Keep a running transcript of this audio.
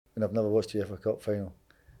and I've never watched the UEFA Cup final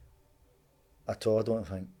at all, I don't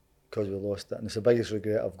think, because we lost it. And it's the biggest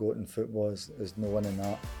regret I've got in football is no winning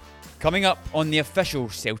that. Coming up on the official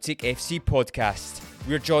Celtic FC podcast,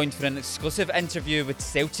 we're joined for an exclusive interview with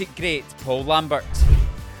Celtic great Paul Lambert.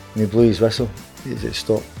 When he blew his whistle, he said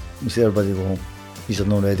stop. He said everybody go home. He's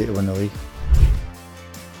not ready to win the league.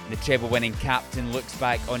 The treble-winning captain looks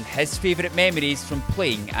back on his favourite memories from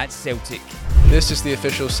playing at Celtic. This is the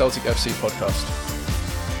official Celtic FC podcast.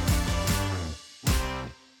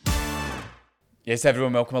 Yes,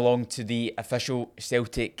 everyone, welcome along to the official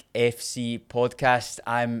Celtic FC podcast.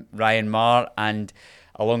 I'm Ryan Marr, and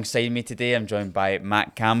alongside me today I'm joined by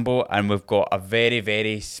Matt Campbell, and we've got a very,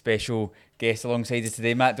 very special guest alongside us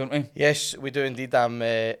today, Matt, don't we? Yes, we do indeed. I'm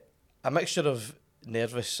a mixture of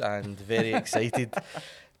nervous and very excited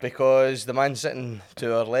because the man sitting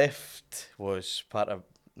to our left was part of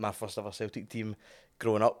my first ever Celtic team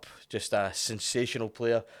growing up. Just a sensational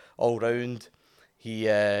player all round. He,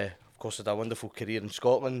 of course, had a wonderful career in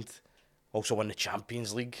Scotland. Also won the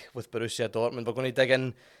Champions League with Borussia Dortmund. We're going to dig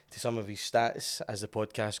in to some of his stats as the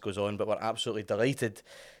podcast goes on, but we're absolutely delighted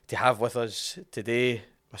to have with us today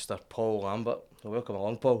Mr. Paul Lambert. So welcome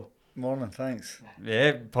along, Paul. Morning, thanks.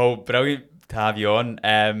 Yeah, Paul, brilliant to have you on.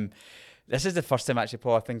 This is the first time, actually,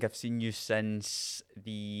 Paul, I think I've seen you since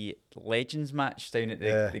the Legends match down at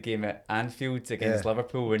the game at Anfield against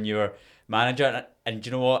Liverpool when you were manager. And do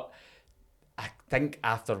you know what? I think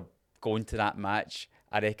after going to that match,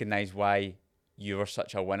 I recognise why you were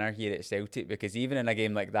such a winner here at Celtic, because even in a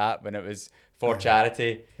game like that, when it was for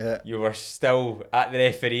charity, you were still at the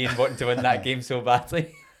referee and wanting to win that game so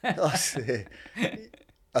badly. I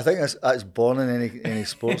think that's born in any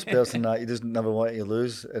sports person, that he doesn't never want to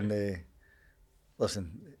lose. And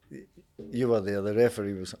listen, you were there. The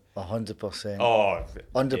referee was 100%.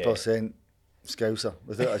 100% Scouser,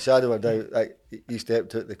 without a shadow of a doubt. Like, he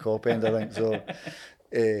stepped out the cop end, I think. So,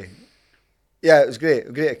 it was great.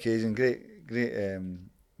 A great occasion.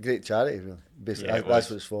 Great charity, really. Basically, that's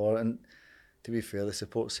what it's for. And to be fair, the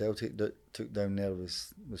support Celtic took down there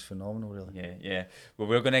was phenomenal, really. Yeah. Well,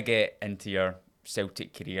 we're going to get into your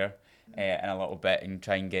Celtic career in a little bit and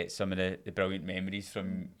try and get some of the brilliant memories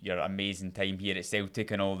from your amazing time here at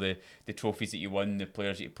Celtic and all the trophies that you won, the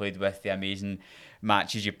players that you played with, the amazing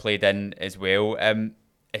matches you played in as well.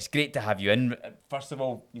 It's great to have you in. First of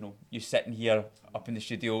all, you sitting here up in the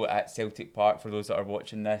studio at Celtic Park, for those that are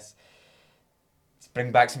watching this. Let's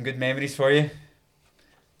bring back some good memories for you.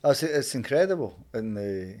 It's incredible, and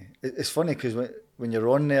it's funny because when you're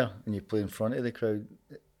on there and you play in front of the crowd,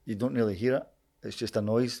 you don't really hear it. It's just a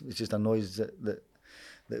noise. It's just a noise that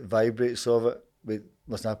vibrates of it.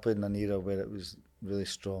 Listen, I played in an era where it was really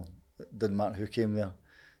strong. It didn't matter who came there,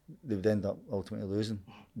 they would end up ultimately losing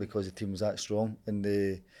because the team was that strong, and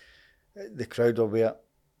the crowd were there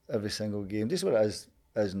every single game. This is what it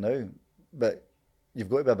is now. But you've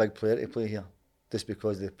got to be a big player to play here, just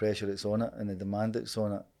because of the pressure that's on it and the demand that's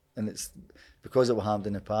on it. And it's because it was hammed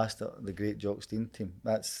in the past, the great Jock Stein team.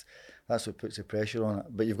 That's what puts the pressure on it.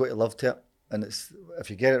 But you've got to love it. And if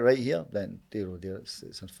you get it right here, then dear, it's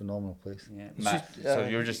a phenomenal place. Yeah. Matt, so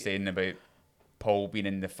you were just saying about Paul being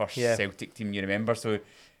in the first Celtic team you remember. So do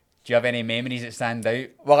you have any memories that stand out?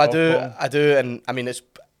 Well, I do, and I mean, it's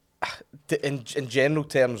in general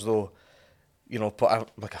terms though. I'm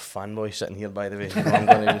like a fanboy sitting here, by the way. I'm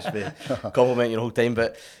going to just be complimenting you the whole time.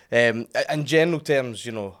 But in general terms,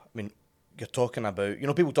 I mean, you're talking about,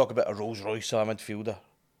 people talk about a Rolls Royce or a midfielder.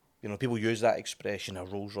 People use that expression, a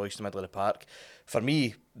Rolls Royce in the middle of the park. For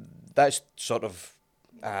me, that's sort of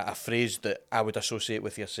a phrase that I would associate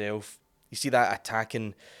with yourself. You see that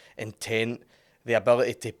attacking intent, the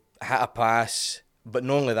ability to hit a pass, but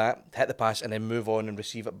not only that, hit the pass and then move on and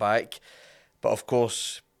receive it back. But of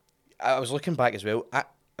course, I was looking back as well. I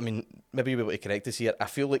mean, maybe you'll be able to correct us here. I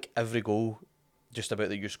feel like every goal just about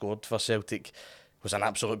that you scored for Celtic was an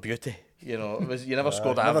absolute beauty. You never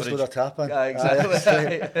scored average. Never scored a tap in.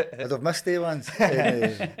 Exactly. I'd have missed day ones.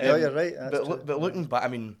 No, you're right. But looking back, I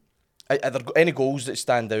mean, are there any goals that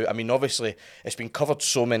stand out? I mean, obviously, it's been covered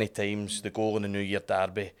so many times. The goal in the New Year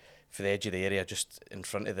derby for the edge of the area, just in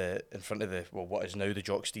front of the what is now the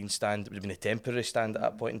Jock Stein stand. It would have been a temporary stand at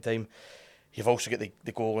that point in time. You've also got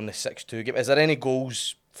the goal in the 6-2 game. Is there any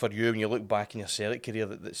goals for you when you look back in your Celtic career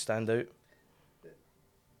that stand out?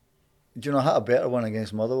 Do you know, I had a better one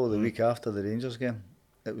against Motherwell the week after the Rangers game.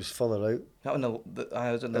 It was further out. That on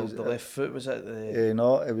the left foot, was it?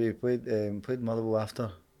 No, we played Motherwell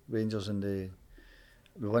after Rangers, and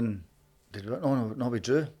we won. Did we? No, we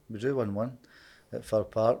drew. We drew 1-1 at Fir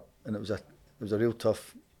Park, and it was a real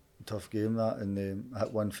tough game that, and I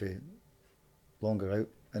hit one for longer out,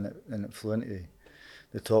 and it flew into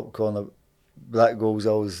the top corner. That goal's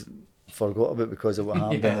always forgot about because of what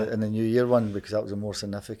happened in the New Year one, because that was a more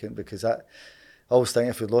significant, because that, I always think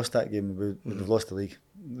if we'd lost that game we'd have lost the league.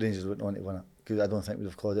 Rangers wouldn't want to win it, because I don't think we'd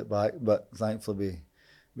have clawed it back, but thankfully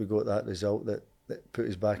we got that result that put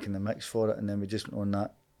us back in the mix for it, and then we just went on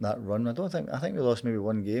that run. I think we lost maybe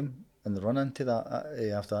one game in the run into that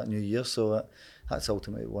after that New Year, so that's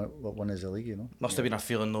ultimately what won us the league, you know. Must have been a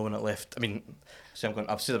feeling though when it left. I mean,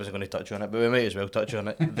 I've said I was going to touch on it, but we might as well touch on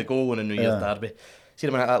it. The goal in the New Year derby. See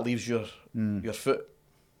the minute that leaves your foot,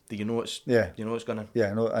 do you know it's going in?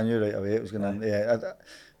 Yeah, I knew right away it was going in. Yeah,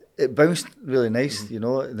 it bounced really nice, you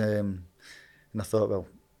know, and I thought, well,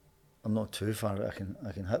 I'm not too far, I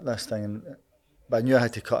can hit this thing, but I knew I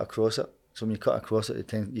had to cut across it. So when you cut across it,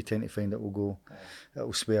 you tend to find it will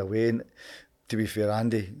sway away. And to be fair,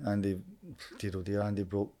 Andy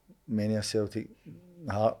broke many a Celtic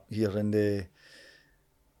heart here, and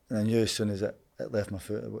I knew as soon as it left my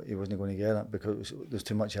foot, he wasn't going to get it, because there's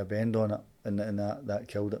too much of a bend on it, and that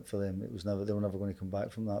killed it for them. They were never going to come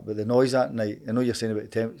back from that. But the noise that night, I know you're saying about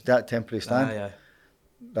that temporary stand.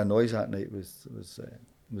 The noise that night was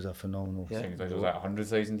a phenomenal. Yeah. Seems like there was like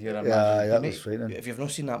 100,000 here. That was frightening. If you've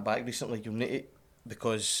not seen that back recently, you'll need it,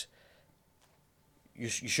 because you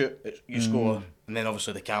shoot, you score, and then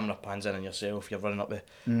obviously the camera pans in on yourself. You're running up the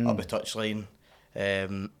touchline.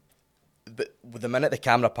 But with the minute the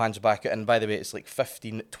camera pans back out, and by the way, it's like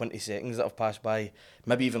 15-20 seconds that have passed by,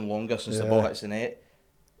 maybe even longer since the ball hits the net.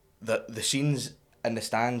 The scenes in the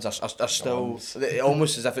stands are still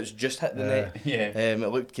almost as if it's just hit the net.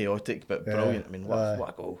 It looked chaotic but brilliant. I mean, what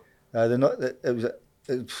a goal!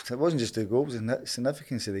 It wasn't just the goal; it was the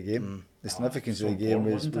significance of the game. The significance of the game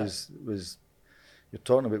was you're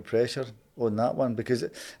talking about pressure on that one, because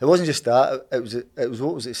it wasn't just that. It was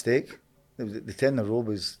what was at stake. The 10 in a row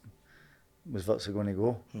was virtually going to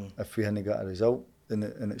go if we hadn't got a result, and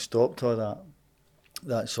it stopped all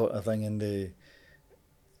that sort of thing. And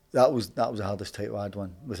that was the hardest title I had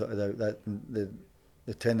won, without a doubt. That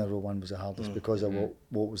the 10 in a row one was the hardest because of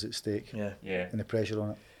what was at stake, and the pressure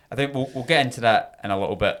on it. I think we'll get into that in a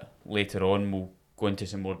little bit later on. We'll go into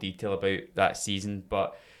some more detail about that season,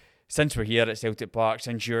 but since we're here at Celtic Park,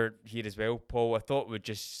 since you're here as well, Paul, I thought we'd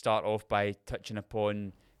just start off by touching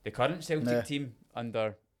upon the current Celtic team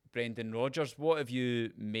under Brendan Rodgers. What have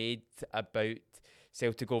you made about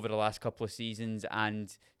Celtic over the last couple of seasons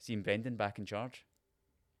and seeing Brendan back in charge?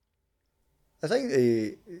 I think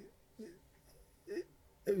it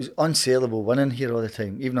was unsaleable winning here all the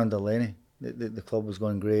time, even under Lenny. The club was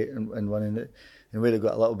going great and winning it. And where it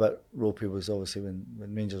got a little bit ropey was obviously when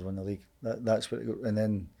Rangers won the league. That's where it got. And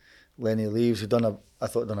then Lenny leaves, who done a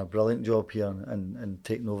brilliant job here and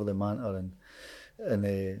taking over the mantle and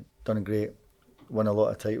done a great, won a lot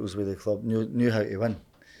of titles with the club, knew how to win.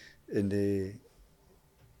 And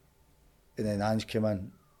then Ange came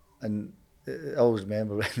in, and I always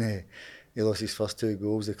remember when he lost his first 2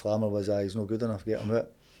 goals, the clamour was, he's not good enough, get him out.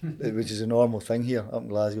 Which is a normal thing here up in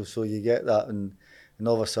Glasgow, so you get that, and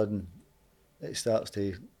all of a sudden it starts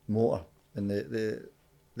to motor, and the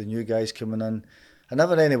new guys coming in. I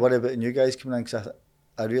never had any worry about the new guys coming in, because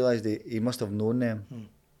I realised he must have known them.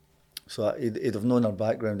 So he'd have known their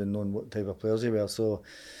background and known what type of players they were. So,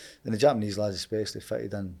 and the Japanese lads especially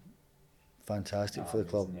fitted in fantastic for the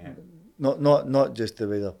club. Yeah. Not just the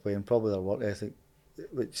way they're playing, probably their work ethic,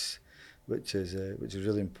 which is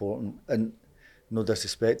really important. And no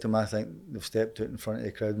disrespect to them, I think they've stepped out in front of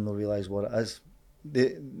the crowd and they'll realise what it is.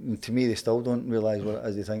 To me, they still don't realise what it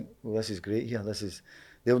is. They think, well, this is great here.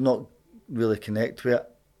 They'll not really connect with it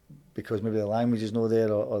because maybe the language is not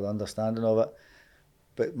there or the understanding of it.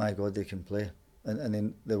 But my God, they can play. And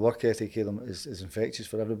then the work ethic of them is infectious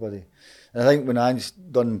for everybody. And I think when Ange's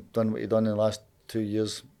done what he done in the last 2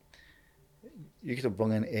 years, you could have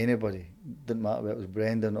brought in anybody. Didn't matter whether it was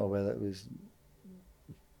Brendan or whether it was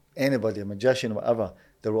anybody, a magician, whatever.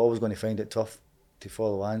 They were always going to find it tough to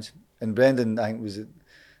follow Ange. And Brendan, I think,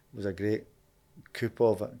 was a great coup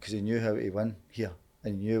of it, because he knew how to win here,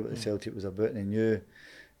 and he knew what the Celtic was about, and he knew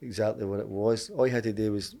exactly what it was. All he had to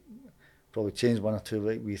do was probably change 1 or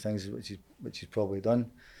 2 wee things, which he's probably done,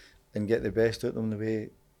 and get the best out of them the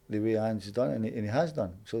way Ange has done, and he has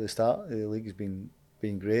done. So the start of the league has been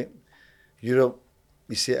great. Europe,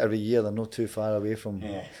 you see it every year, they're not too far away from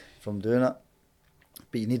doing it.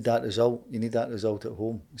 But you need that result. You need that result at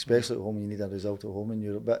home, especially at home. You need a result at home in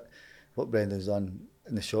Europe. But what Brendan's done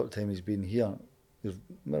in the short time he's been here, he's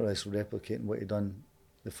more or less replicating what he done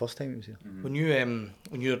the first time he was here. When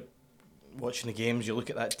you're watching the games, you look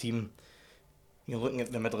at that team. You're looking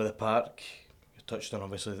at the middle of the park. You touched on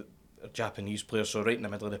obviously the Japanese players, so right in the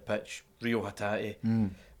middle of the pitch, Ryo Hatate,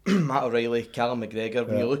 Matt O'Reilly, Callum McGregor,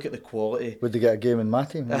 when you look at the quality... Would they get a game in my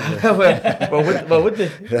team? well, would they?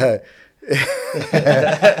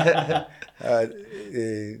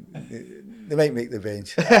 They might make the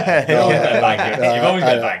bench. You've always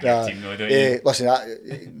got to back your team though, don't you?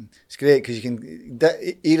 Listen, it's great because you can...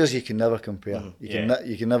 eras you can never compare.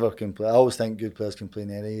 You can never compare. I always think good players can play in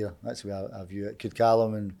any era. That's the way I view it. Could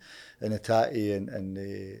Callum and Atati and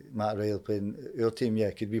Matt O'Reilly play in our team?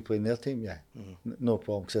 Yeah. Could we play in their team? Yeah. No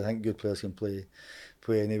problem, because I think good players can play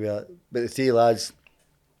anywhere. But the three lads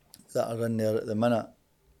that are in there at the minute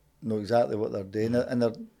know exactly what they're doing, and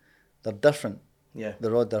they're different. Yeah,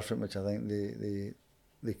 they're all different, which I think they're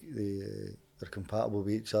compatible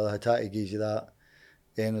with each other. Hatati gives you that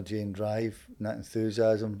energy and drive and that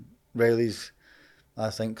enthusiasm. Riley's, I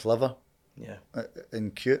think, clever,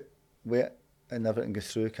 and cute, and everything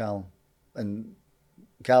goes through Callum. And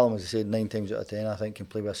Callum, as I said, 9 times out of 10, I think can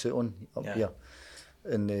play with a suit on up here.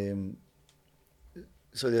 And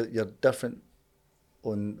so you're different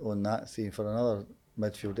on that theme. For another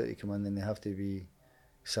midfielder to come in, then they have to be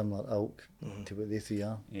similar ilk to what they three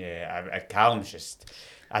are. Yeah,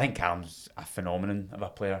 I think Callum's a phenomenon of a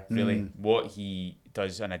player, really. What he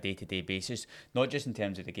does on a day-to-day basis, not just in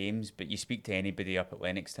terms of the games, but you speak to anybody up at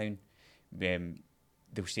Lennoxtown, they'll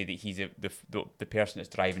say that he's the person that's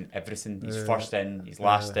driving everything. He's first in, he's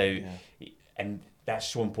last out, and that's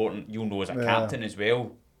so important. You'll know as a captain as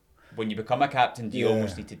well. When you become a captain, do you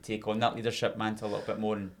almost need to take on that leadership mantle a little bit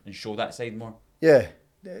more and show that side more? Yeah,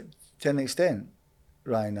 to an extent,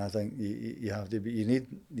 Ryan. I think you have to, but you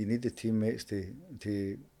need the teammates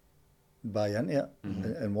to buy into it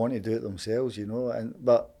and want to do it themselves,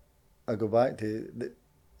 but I go back to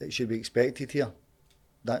it should be expected here.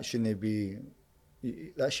 That should be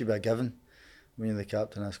a given when you're the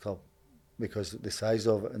captain of this club, because the size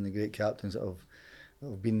of it and the great captains that have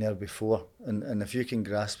been there before, and if you can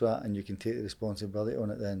grasp that and you can take the responsibility on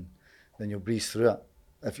it, then you'll breeze through it.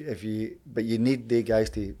 But you need the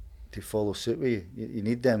guys to follow suit with you. You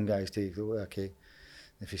need them guys to go, okay,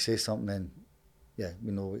 if he says something, then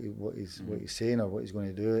we know what he's saying or what he's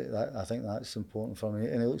going to do. I think that's important for me,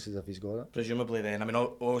 and it looks as if he's got it. Presumably, then, I mean,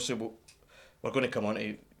 obviously we're going to come on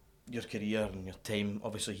to your career and your time,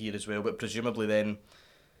 obviously here as well. But presumably, then,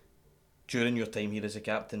 during your time here as a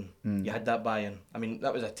captain, you had that buy-in. I mean,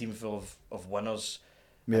 that was a team full of winners,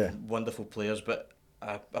 and wonderful players. But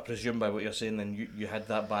I presume by what you're saying, then you had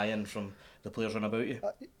that buy-in from the players run about you.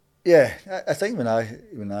 I think when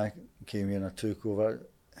I came here and I took over,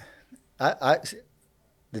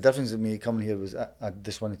 the difference with me coming here was I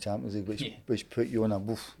just won the Champions League, which put you on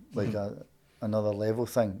another level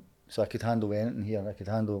thing. So I could handle anything here.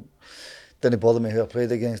 Didn't bother me who I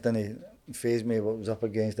played against. Didn't faze me what I was up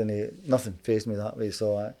against. Nothing fazed me that way.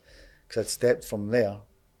 So because I'd stepped from there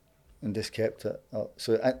and just kept it up.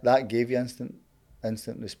 So that gave you instant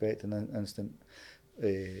respect and instant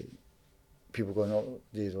people going, oh,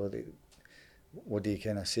 geez, what do you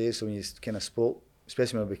kind of say? So when you kind of spoke,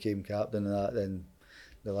 especially when I became captain and that, then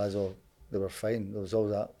the lads they were fine. There was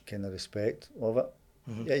always that kind of respect of it.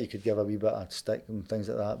 Yeah, you could give a wee bit of stick and things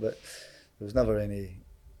like that, but there was never any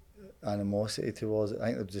animosity towards it. I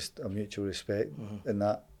think there was just a mutual respect in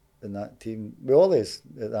that team. We always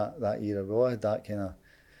at that era, we all had that kind of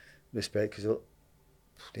respect, because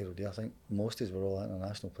I think most of us were all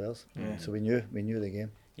international players, so we knew the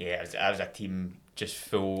game. Yeah, it was a team just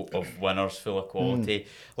full of winners, full of quality.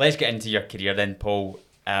 Let's get into your career then, Paul.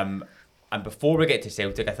 And before we get to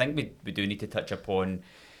Celtic, I think we do need to touch upon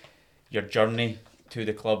your journey to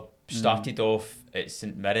the club. Started off at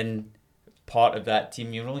St Mirren, part of that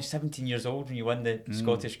team. You were only 17 years old when you won the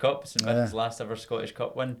Scottish Cup, St Mirren's last ever Scottish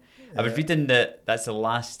Cup win. I was reading that that's the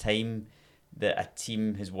last time that a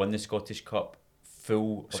team has won the Scottish Cup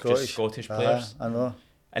full of just Scottish players. I know.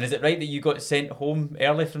 And is it right that you got sent home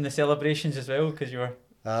early from the celebrations as well, because you were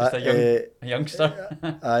just a youngster?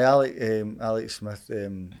 Alex Smith.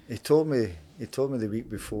 He told me the week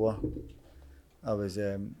before I was.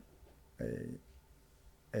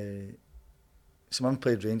 Someone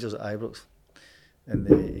played Rangers at Ibrox, and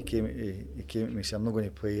he came to me and said, "I'm not going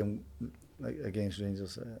to play against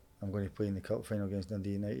Rangers. I'm going to play in the cup final against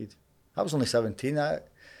Dundee United." I was only 17.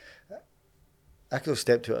 I could have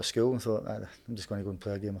stepped out of school and thought, I'm just going to go and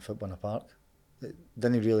play a game of football in a park. It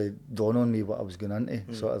didn't really dawn on me what I was going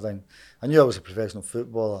into, sort of thing. I knew I was a professional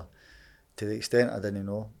footballer to the extent I didn't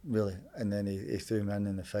know, really. And then he threw me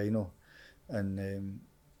in the final. And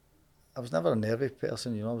I was never a nervy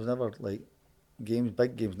person, I was never like, big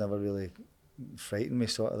games never really frightened me,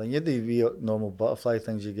 sort of thing. You had the wee normal butterfly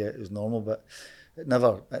things you get is normal, but it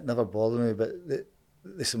never bothered me. But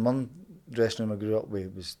the St Mirren dressing room I grew up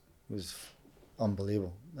with was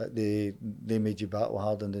unbelievable. They made you battle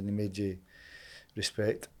hard, and then they made you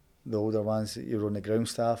respect the older ones. You were on the ground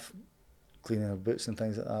staff, cleaning their boots and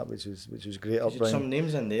things like that, which was great upbringing. Some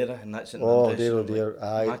names in there, and that's in Oh, they were there.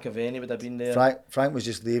 McAvenny would have been there. Frank was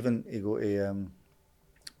just leaving. He go to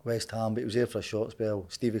West Ham, but he was there for a short spell.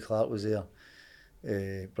 Stevie Clark was there.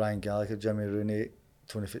 Brian Gallagher, Jimmy Rooney,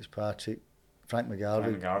 Tony Fitzpatrick, Frank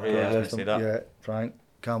McGarvey. Yeah, Frank,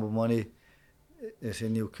 Campbell Money,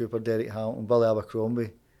 Neil Cooper, Derek Hamilton, Billy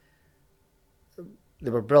Abercrombie.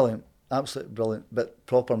 They were brilliant, absolutely brilliant, but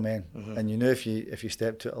proper men. And you knew if you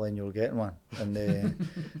stepped out a line, you were getting one. And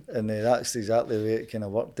that's exactly the way it kind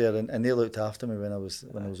of worked there. And they looked after me when I was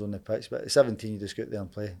on the pitch. But at 17, you just go out there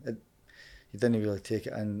and play. You didn't really take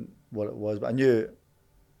it in what it was, but I knew.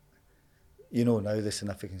 You know now the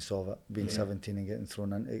significance of it, being 17 and getting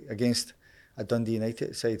thrown in against a Dundee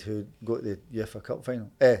United side who got the UEFA Cup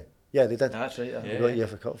final. Yeah, they did. That's right. They got the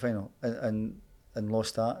UEFA Cup final and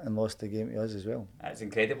lost that and lost the game to us as well. It's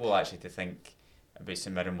incredible actually to think about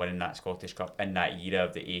St Mirren winning that Scottish Cup in that era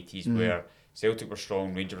of the 80s where Celtic were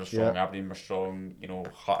strong, Rangers were strong, Aberdeen were strong, you know,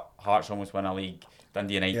 Hearts almost won a league,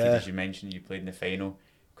 Dundee United, as you mentioned, you played in the final.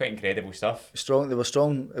 Quite incredible stuff. They were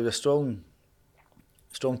strong. It was strong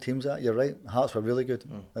teams. That you're right. Hearts were really good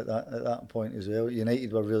at that point as well.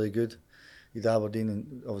 United were really good. You'd Aberdeen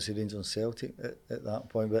and obviously Rangers and Celtic at that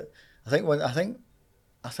point. But I think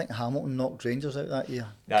Hamilton knocked Rangers out that year.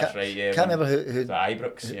 That's right. Yeah. Can't remember who. The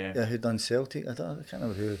Ibrox. Who done Celtic? I can't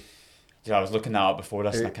remember who. Yeah, I was looking that up before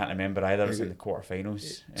this, and I can't remember either. It was in the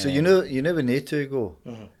quarterfinals. So you know when they two go.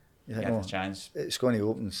 You think, the chance. It's going to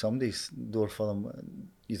open somebody's door for them.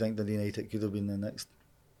 You think Dundee United could have been the next,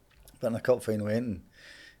 but in a cup final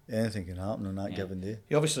anything can happen on that given day.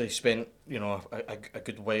 He obviously spent, a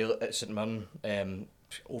good while at St Mirren,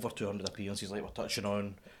 over 200 appearances, like we're touching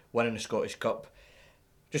on, winning the Scottish Cup.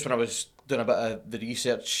 Just when I was doing a bit of the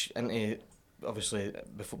research into, obviously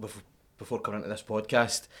before coming into this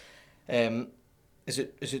podcast, is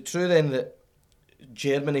it true then that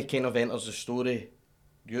Germany kind of enters the story,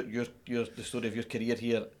 the story of your career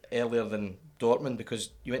here earlier than Dortmund,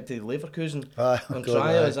 because you went to Leverkusen on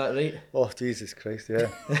trial, is that right? Oh, Jesus Christ, yeah.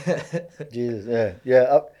 Jesus,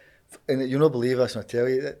 yeah. And you'll not believe this when I tell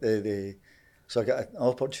you that so I got an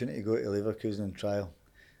opportunity to go to Leverkusen on trial.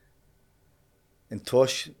 And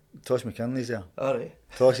Tosh McKinley's there. All right.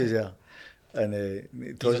 Tosh is there.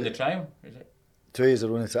 And Tosh on the trial, is it? 2 years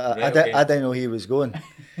ago, so I didn't know he was going.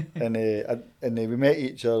 and we met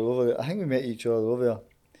each other over there. I think we met each other over there.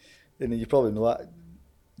 And you probably know that.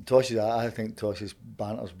 I think Tosh's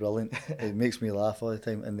banter's brilliant. It makes me laugh all the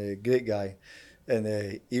time. And a great guy.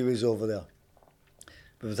 And he was over there.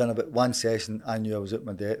 But within about one session, I knew I was at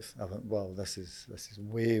my depth. I went, well, this is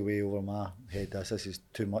way over my head. This is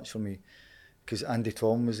too much for me. Because Andy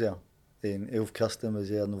Tom was there. And Ulf Kirsten was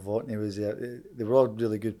there. Novotny was there. They were all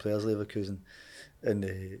really good players, Leverkusen. And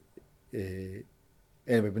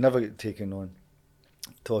anyway, we never got taken on.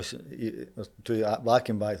 Tosh, I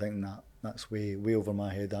came back thinking that's way over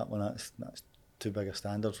my head. That one, that's too big a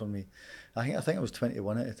standard for me. I think I was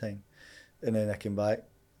 21 at the time, and then I came back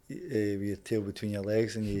with your tail between your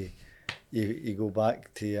legs, and you go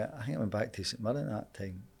back to. I think I went back to St Mirren at that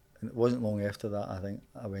time, and it wasn't long after that. I think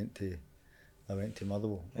I went to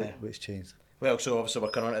Motherwell, which changed. Well, so obviously we're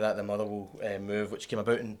coming on to that, the Motherwell move, which came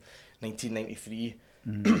about in 1993.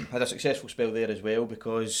 Had a successful spell there as well,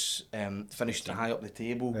 because finished high up the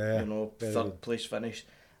table, third place finish,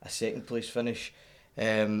 a second place finish.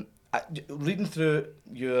 Reading through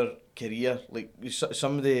your career, like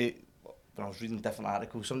somebody, when I was reading different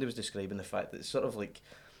articles, somebody was describing the fact that it's sort of like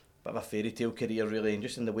a bit of a fairy tale career really, and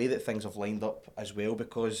just in the way that things have lined up as well,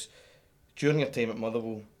 because during your time at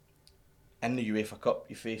Motherwell, in the UEFA Cup,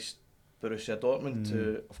 you faced Borussia Dortmund,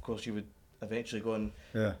 who, of course, you would eventually go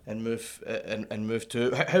and move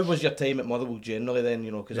to. How was your time at Motherwell generally then?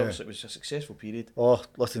 Because obviously it was a successful period. Oh,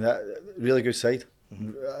 listen, really good side,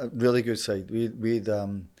 really good side. We'd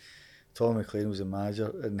Tom McLean was the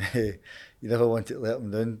manager, and you never wanted to let him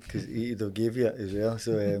down because he'd have gave you it as well.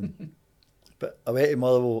 So, but I went to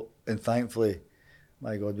Motherwell, and thankfully,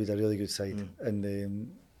 my God, we had a really good side,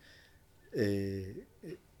 and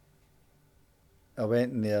I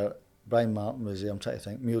went in there. Brian Martin was there, I'm trying to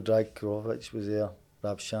think. Mio Dragkovic was there,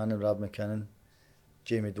 Rab Shannon, Rab McKinnon,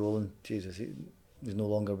 Jamie Dolan, Jesus, he's no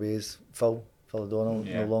longer ways. Phil O'Donnell,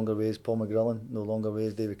 no longer ways. Paul McGrillen, no longer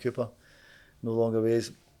ways. David Cooper, no longer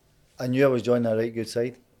ways. I knew I was joining a right good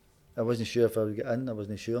side. I wasn't sure if I would get in, I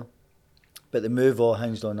wasn't sure. But the move all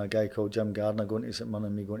hinged on a guy called Jim Gardner going to St Mirren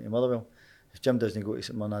and me going to Motherwell. If Jim doesn't go to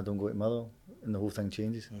St Mirren, I don't go to Motherwell, and the whole thing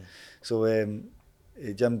changes. So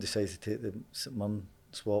Jim decides to take the St Mirren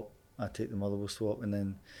swap. I take the Motherwell swap, and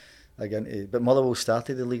then I get into. But Motherwell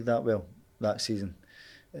started the league that well that season,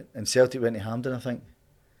 and Celtic went to Hampden, I think.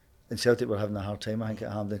 And Celtic were having a hard time, I think,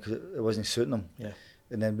 at Hampden because it wasn't suiting them. Yeah.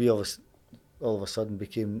 And then we all of a sudden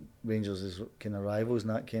became Rangers as kind of rivals in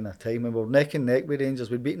that kind of time. And we were neck and neck with Rangers.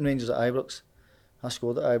 We'd beaten Rangers at Ibrox. I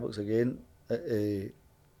scored at Ibrox again.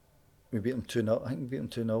 We beat them 2-0. I think we beat them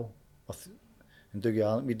 2-0. And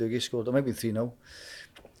Dougie scored. It might be 3-0.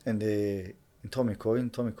 And Tommy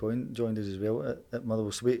Coyne joined us as well at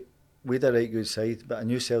Motherwell. So we had a right good side, but I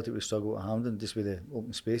knew Celtic would struggle at Hampden just with the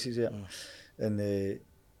open spaces there. And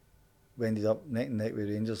we ended up neck and neck with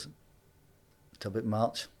Rangers till about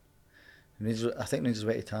March. And I think Rangers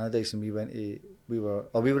went to Tannadice, and we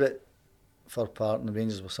were at Fir Park, and the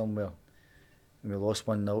Rangers were somewhere. And we lost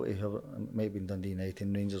 1-0 to whoever, it might have been Dundee United,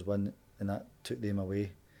 and Rangers won, and that took them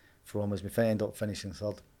away from us. We ended up finishing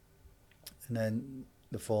third. And then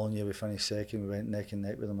the following year we finished second, we went neck and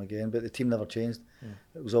neck with them again, but the team never changed.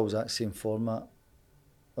 It was always that same format,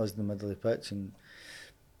 us in the middle of the pitch, and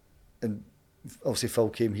obviously Phil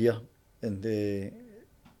came here, and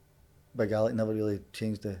Big Alec never really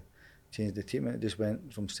changed the team. It just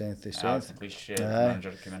went from strength to strength.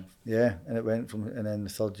 Manager came in. Yeah, and it went from, and then the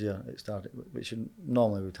third year it started, which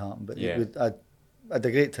normally would happen. But I had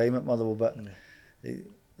a great time at Motherwell, but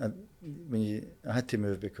I had to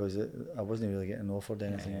move because I wasn't really getting offered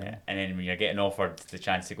anything. And then when you're getting offered the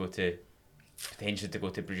chance to potentially go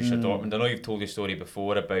to Borussia Dortmund, I know you've told the story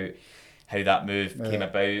before about how that move came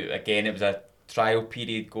about. Again, it was a trial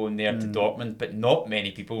period going there to Dortmund, but not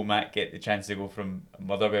many people might get the chance to go from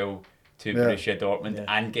Motherwell to Borussia Dortmund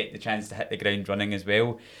and get the chance to hit the ground running as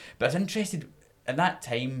well. But I was interested, at that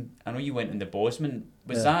time, I know you went in the Bosman.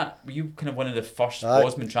 Were you kind of one of the first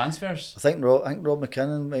Bosman transfers? I think Rob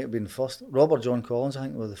McKinnon might have been first. Rob or John Collins, I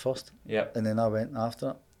think, were the first. Yep. And then I went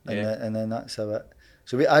after it. And then that's how it.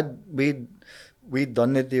 So we'd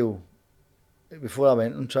done the deal before I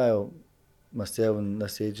went on trial. Myself and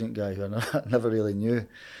this agent guy who I never really knew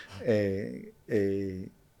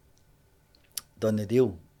done the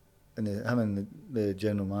deal, and him and the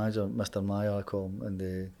general manager, Mr. Meyer, I call him, and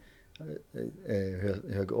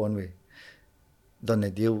who I got on with, done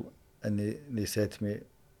the deal, and they said to me,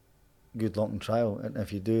 good luck in trial, and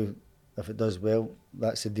if it does well,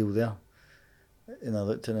 that's the deal there. And I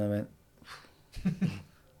looked at it and I went,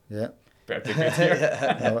 yeah. Better take it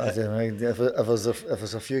here. I said, if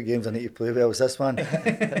there's a few games I need to play well, it's this one.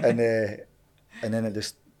 And then it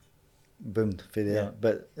just boomed for there. Yeah.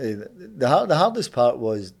 But the hardest part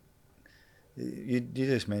was, you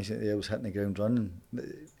just mentioned it, I was hitting the ground running.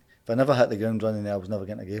 If I never hit the ground running, I was never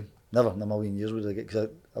getting a game. Never in a million years would I get, because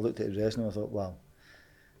I looked at his dressing and I thought, wow,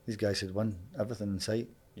 these guys had won everything in sight.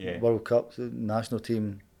 Yeah. World Cup, national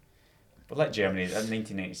team. But like Germany, in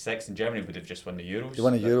 1996, and Germany would have just won the Euros. They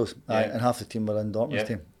won the Euros, and half the team were in Dortmund's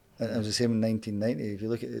team. And it was the same in 1990. If you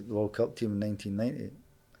look at the World Cup team in 1990,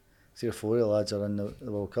 3 or 4 of the lads are in the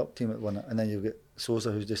World Cup team that won it. And then you've got Sosa,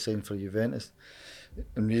 who's just signed for Juventus,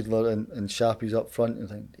 and Riedler and Sharpie's up front, and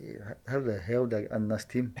think, how the hell did I get in this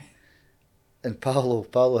team? And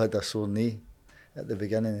Paolo had a sore knee at the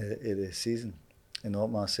beginning of the season. And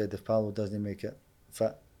Otmar said, if Paolo doesn't make it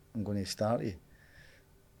fit, I'm going to start you.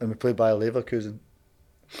 And we played Bayer Leverkusen.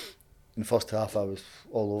 In the first half, I was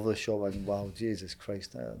all over the shop. I went, wow, Jesus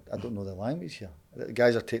Christ, I don't know the language here. The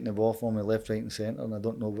guys are taking the ball from me left, right and centre, and I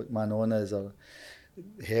don't know what man on is, or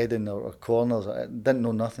heading, or corners. I didn't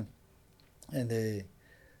know nothing. And I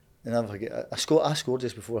never forget, I scored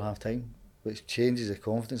just before half time, which changes the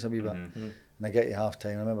confidence a wee bit. And I get to half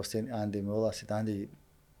time, I remember saying to Andy Muller, I said, Andy, you're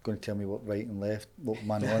going to tell me what right and left, what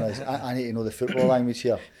man on is. I need to know the football language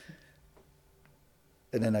here.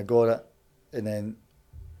 And then I got it, and then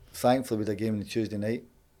thankfully we had a game on the Tuesday night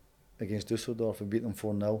against Dusseldorf. We beat them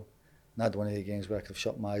 4-0. And I had one of the games where I could have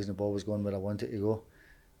shut my eyes and the ball was going where I wanted it to go.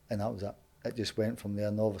 And that was it. It just went from there,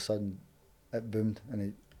 and all of a sudden it boomed,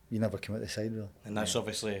 and you never came out the side really. And that's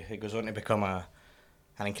obviously, it goes on to become an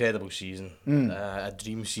incredible season, a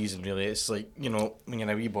dream season really. It's like, you know, when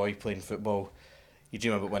you're a wee boy playing football, you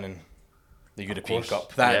dream about winning the European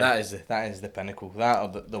Cup. That is the pinnacle. That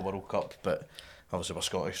or the World Cup, but obviously we're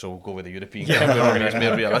Scottish, so we'll go with the European Cup. It's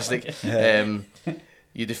more realistic.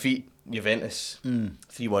 You defeat Juventus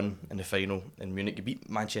 3-1 in the final in Munich. You beat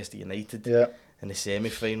Manchester United in the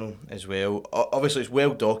semi-final as well. Obviously, it's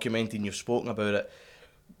well documented, and you've spoken about it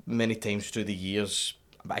many times through the years.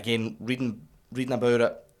 But again, reading about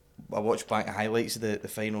it, I watched back the highlights of the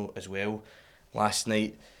final as well last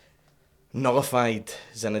night. Nullified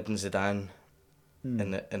Zinedine Zidane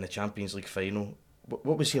in the Champions League final.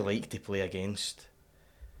 What was he like to play against?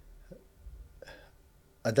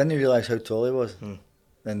 I didn't realise how tall he was.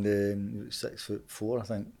 and he was 6'4", I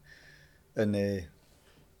think, and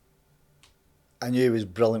I knew he was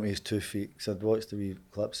brilliant with his 2 feet, because I'd watched the wee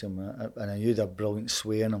clips of him, and I knew he had a brilliant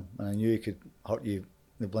sway in him, and I knew he could hurt you in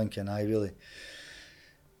the blink of an eye, really.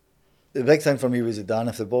 The big thing for me was that Dan,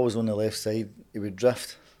 if the ball was on the left side, he would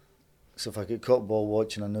drift. So if I get caught ball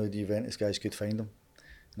watching, I know the Juventus guys could find him.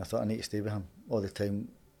 And I thought I need to stay with him all the time,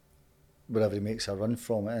 wherever he makes a run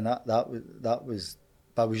from it. And that was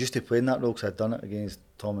but I was used to playing that role, because I'd done it against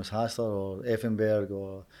Thomas Hassler or Effenberg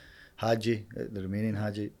or Hadji, the Romanian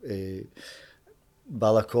Hadji.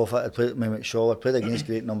 Balakov, I played Mehmet Shaw, I played against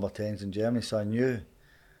great number 10s in Germany, so I knew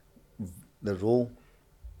the role,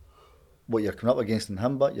 what you're coming up against in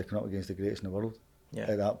him, but you're coming up against the greatest in the world.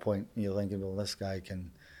 At that point, and you're thinking, well, this guy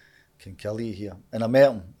can kill you here. And I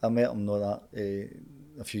met him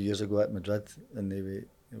a few years ago at Madrid, and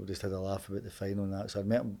we just had a laugh about the final and that, so I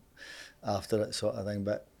met him after it, sort of thing.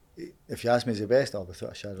 But if you ask me, is he the best?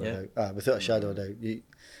 Without a shadow of doubt. Without a shadow of doubt.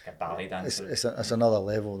 A ballet dancer. It's another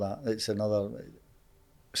level, that. It's another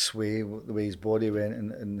sway, the way his body went,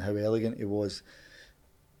 and how elegant he was.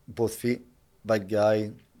 Both feet, big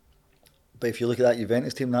guy. But if you look at that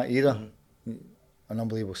Juventus team, that era, an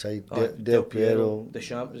unbelievable side. Del Piero,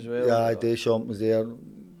 Deschamps as well. Yeah, Deschamps was there.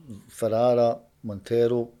 Ferrara,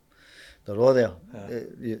 Montero, they're all there.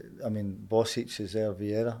 I mean, Bosic is there,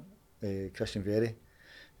 Vieira, Christian Vieri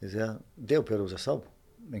is there. Del Piero was a sub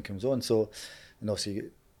and comes on. So, and obviously you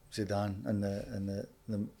get Zidane and the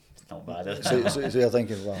not bad, is it? so you're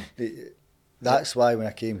thinking, well, that's why when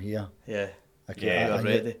I came here, I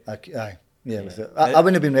ready. I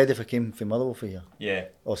wouldn't have been ready if I came from Motherwell for here. Yeah.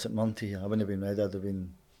 Or St Munty here. I wouldn't have been ready. I'd have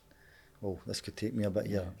been, this could take me a bit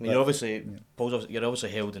here. I mean, you're obviously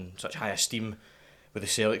held in such high esteem with the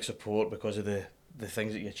Celtic support because of the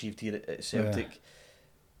things that you achieved here at Celtic. Yeah.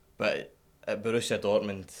 But at Borussia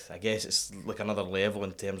Dortmund, I guess it's like another level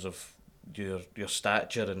in terms of your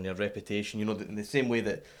stature and your reputation. You know, in the same way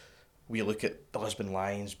that we look at the Lisbon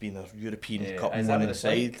Lions being a European Cup winning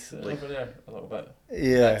side. Over there a little bit.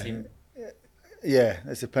 Yeah. That team. Yeah,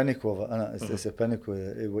 it's the pinnacle of it, isn't it? It's the pinnacle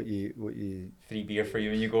of what you free beer for you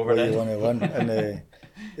when you go over there. What you want to win. And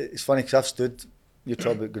it's funny, because I've stood, you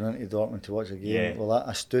talk about going into Dortmund to watch a game. Yeah. Well,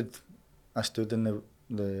 I stood in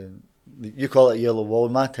the you call it a yellow wall.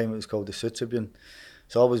 In my time it was called the Sud Tribune.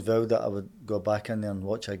 So I always vowed that I would go back in there and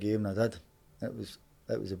watch a game, and I did. It was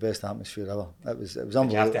the best atmosphere ever. It was unbelievable.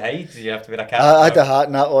 Did you have to hide? Did you have to wear a cap? I had a hat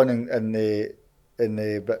and that on,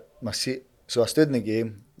 and but my seat. So I stood in the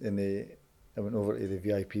game, and I went over to the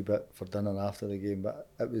VIP bit for dinner after the game. But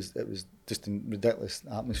it was just a ridiculous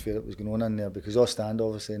atmosphere that was going on in there, because all stand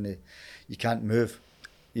obviously, and you can't move.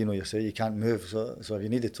 You know yourself, you can't move. So if you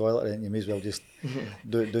need the toilet, then you may as well just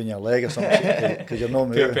do it doing your leg or something, because you're not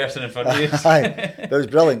moving. Poor person in front of you. But it was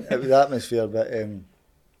brilliant. It was the atmosphere, but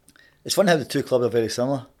it's funny how the two clubs are very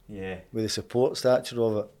similar. Yeah. With the support stature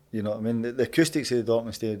of it, you know what I mean. The acoustics of the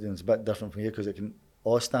Dortmund Stadium is a bit different from here, because it can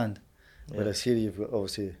all stand. Yeah. Whereas here you've got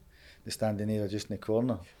obviously the standing area just in the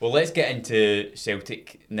corner. Well, let's get into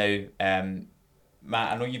Celtic now.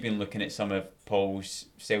 Matt, I know you've been looking at some of Paul's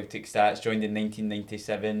Celtic stats. Joined in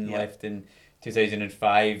 1997, left in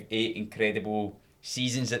 2005. 8 incredible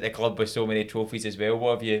seasons at the club with so many trophies as well.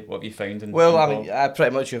 What have you found? Well, I mean,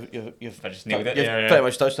 pretty much you've just nailed it. You've pretty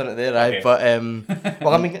much touched on it there, okay. But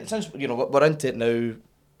well, I mean, since we're into it now,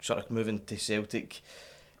 sort of moving to Celtic.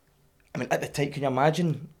 I mean, at the time, can you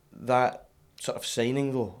imagine that sort of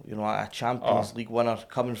signing though? You know, a Champions League winner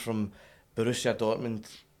coming from Borussia Dortmund.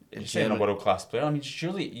 You're a world-class player. I mean,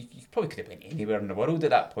 surely you probably could have been anywhere in the world at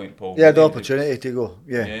that point, Paul. Yeah, the opportunity to go.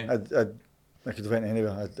 Yeah. I could have went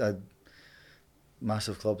anywhere. I'd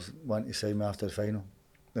massive clubs wanted to sign me after the final.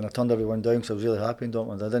 Then I turned everyone down because I was really happy in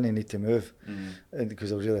Dortmund. I didn't need to move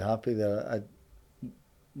because I was really happy there.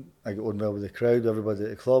 I got on well with the crowd, everybody at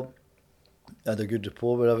the club. I had a good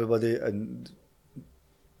rapport with everybody, and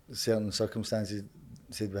certain circumstances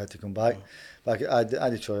said we had to come back. But I had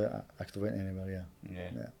a choice. I could have went anywhere, yeah.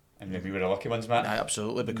 And maybe we were the lucky ones, Matt.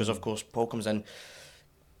 Absolutely, because of course Paul comes in,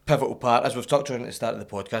 pivotal part, as we've talked about at the start of the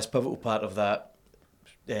podcast, pivotal part of that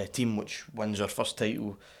team which wins our first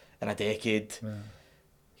title in a decade. Yeah.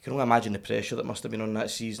 You can only imagine the pressure that must have been on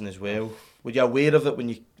that season as well. Were you aware of it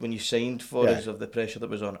when you signed for us, of the pressure that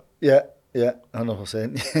was on it? Yeah,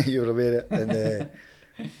 100%. You were aware of it.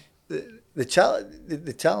 And the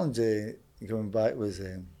challenge coming back was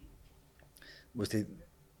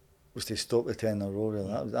to stop the 10 in a row.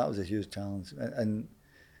 Really. That was a huge challenge. And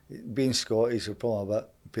being Scottish, we're probably a bit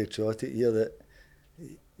patriotic here, that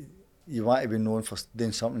you want to be known for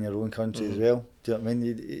doing something in your own country as well. Do you know what I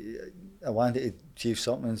mean? I wanted to achieve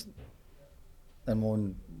something in my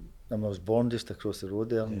own I was born just across the road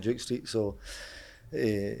there on Duke Street, so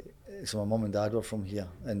my mum and dad were from here,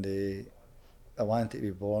 and I wanted to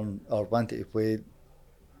be born, or wanted to play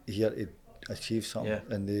here to achieve something.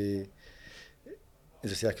 And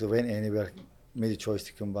as I say, I could have went anywhere, made a choice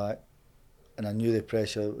to come back, and I knew the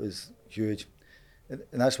pressure was huge, and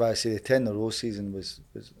that's why I say the 10 in a row season was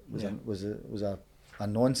a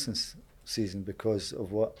nonsense season, because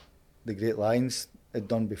of what the great Lions had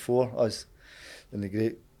done before us, and the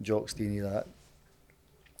great Jock Stein era.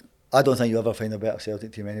 I don't think you ever find a better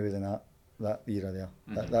Celtic team anyway than that era there.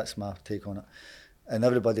 That's my take on it. And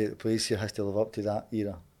everybody that plays here has to live up to that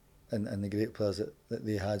era and the great players that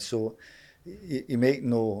they had. So you make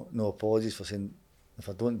no apologies for saying, if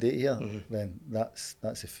I don't date here, then that's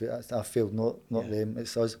I failed, not them,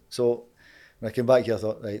 it's us. So when I came back here, I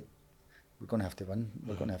thought, right, we're going to have to win.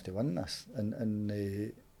 We're going to have to win this. And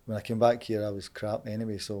when I came back here, I was crap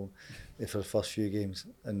anyway. So for the first few games,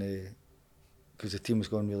 and because the team was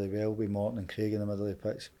going really well with Morton and Craig in the middle of the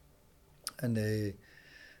pitch, and it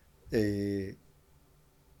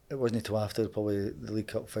wasn't until after probably the League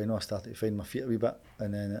Cup final I started to find my feet a wee bit,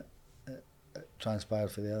 and then it transpired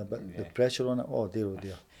for there. But the pressure on it, oh dear,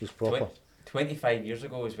 it was proper. 25 years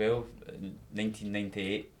ago as well,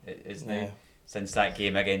 1998 is now, since that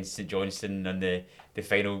game against St Johnstone on the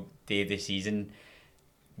final day of the season.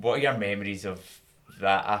 What are your memories of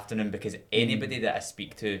that afternoon? Because anybody that I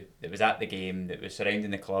speak to that was at the game, that was surrounding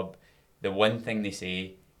the club, the one thing they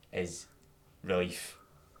say is relief.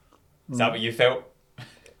 Is that what you felt?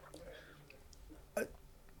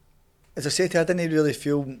 As I said, I didn't really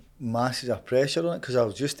feel masses of pressure on it, because I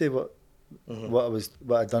was used to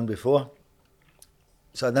what I'd done before.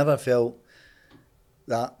 So I never felt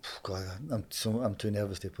that, God, I'm too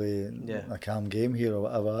nervous to play a calm game here or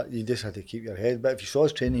whatever. You just had to keep your head. But if you saw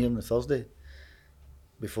us training here on the Thursday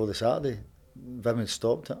before the Saturday, Vim had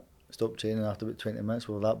stopped training after about 20 minutes.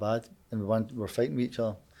 We were that bad, and we were fighting with each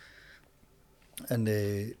other, and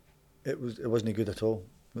it wasn't good at all.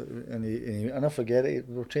 And I never forget it.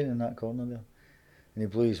 We were training in that corner there, and he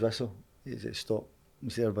blew his whistle. He said, "Stop." He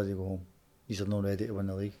said, "Everybody go home. He's not ready to win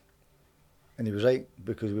the league." And he was right,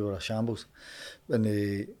 because we were a shambles. And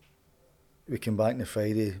we came back on the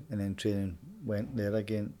Friday, and then training went there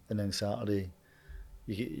again, and then Saturday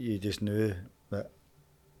you just knew that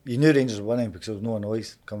you knew Rangers were winning, because there was no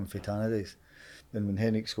noise coming from Tannadice. And when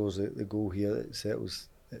Henrik scores the goal here, it settles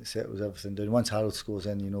everything down. Once Harold scores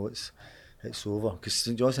in, you know it's over, because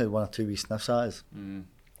St Johnstone had 1 or 2 wee sniffs at us.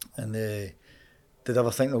 And did I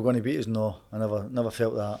ever think they were going to beat us? No, I never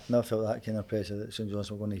felt that. Never felt that kind of pressure that St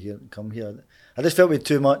Johnstone were going to come here. I just felt we had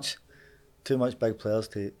too much big players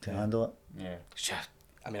to handle it. Yeah.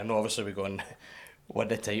 I mean, I know obviously we're going to win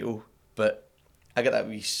the title, but I get that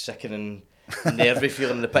wee sickening, nervy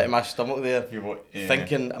feeling in the pit of my stomach there,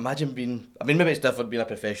 thinking, imagine being, I mean, maybe it's different being a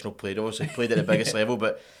professional player, obviously played at the biggest level,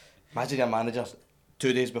 but imagine your manager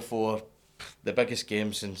 2 days before the biggest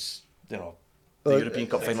game since, the European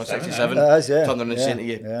Cup final 67, turning around and saying to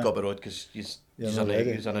you, got the road, because you're not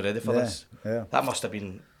ready for this. Yeah. That must have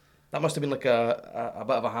been like a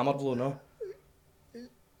bit of a hammer blow, no?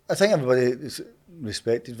 I think everybody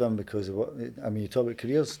respected Vim because of what, I mean, you talk about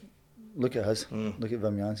careers, look at his, look at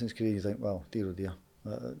Vim Janssen's career, you think, well, dear oh dear.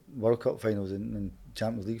 World Cup finals and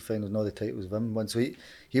Champions League finals, and all the titles Vim won. So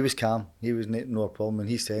he was calm, he was no problem, and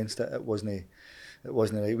he sensed it wasn't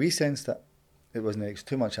right. We sensed it. It wasn't right. It was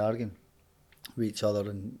too much arguing with each other,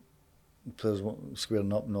 and players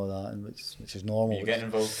squaring up and all that, and which is normal. You getting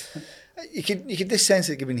involved? You could just sense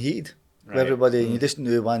it getting heated with everybody, and you just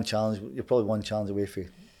knew one challenge. You're probably one challenge away from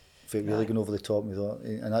really going over the top.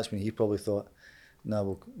 And, and that's when he probably thought, "Nah,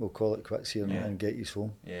 we'll call it quits here and get you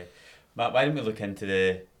home." Yeah, Matt, why don't we look into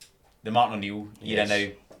the Martin O'Neill era now?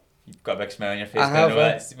 You've got a big smile on your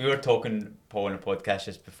face. We were talking, Paul, on a podcast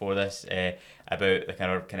just before this about the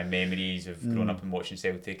kind of memories of growing up and watching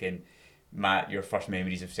Celtic. And Matt, your first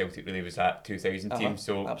memories of Celtic really was that 2000 team.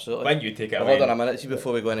 So absolutely. Why don't you take it away? Hold on a minute,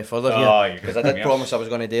 before we go any further here, because I did promise I was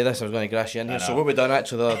going to do this. I was going to grass you in here. So what we done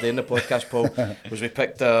actually the other day in the podcast, Paul, was we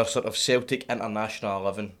picked our sort of Celtic international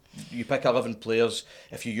 11. You pick 11 players.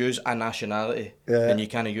 If you use a nationality, then you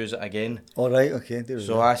can't use it again. All right, okay.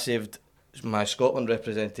 So I saved my Scotland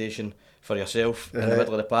representation for yourself in the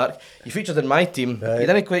middle of the park. You featured in my team. You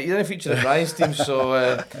didn't feature in Ryan's team, so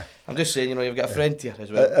I'm just saying, you've got a friend here as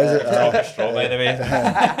well. Straw, by the way.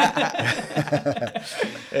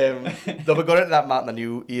 Though we got into that Martin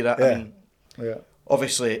O'Neill era. I mean,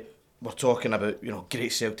 obviously we're talking about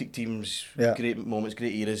great Celtic teams, great moments,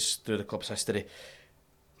 great eras through the club's history.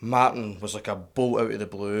 Martin was like a bolt out of the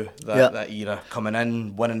blue, that era, coming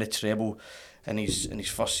in, winning the treble. in his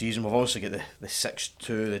first season. We've also got the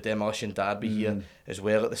 6-2, the demolition derby here as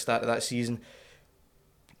well at the start of that season.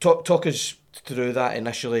 Talk us through that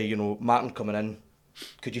initially. You know, Martin coming in.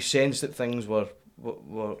 Could you sense that things were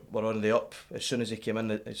on the up as soon as he came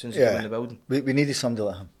in? As soon as he came in the building, we needed somebody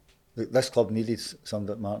like him. This club needed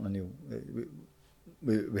somebody like Martin O'Neill.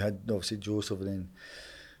 We had obviously Joseph, and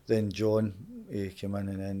then John came in,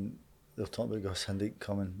 and then they were talking about Gus Hindick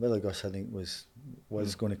coming. Whether Gus Hindick was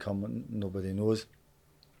going to come, nobody knows.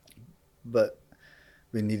 But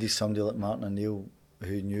we needed somebody like Martin O'Neill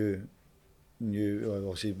who knew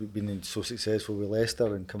obviously being so successful with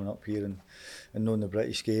Leicester and coming up here and knowing the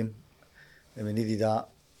British game, and we needed that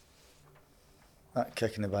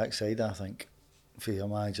kick in the backside, I think, for a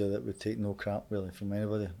manager that would take no crap really from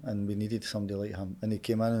anybody, and we needed somebody like him. And he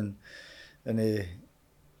came in and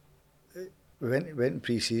we went in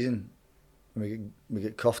pre-season, and we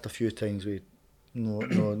get cuffed a few times with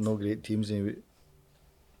no great teams, and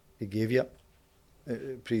he gave you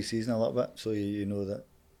pre-season a little bit, so you know that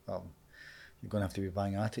you're going to have to be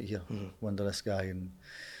bang at it here under this guy. And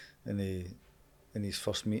in his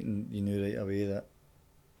first meeting, you knew right away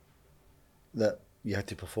that you had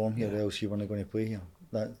to perform here, else you weren't going to play here.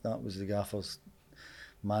 That was the gaffer's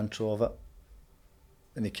mantra of it,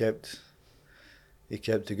 and he kept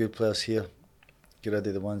the good players here, get rid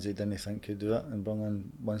of the ones he didn't think could do it, and bring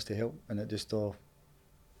in ones to help, and it just all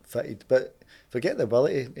fitted. But forget the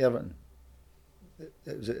ability, Everton.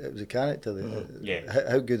 It was a character.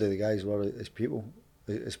 How good the guys were as people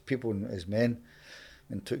and as men,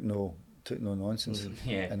 and took no nonsense.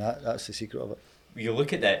 And that's the secret of it. You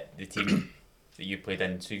look at the team that you played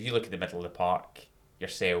in. So if you look at the middle of the park,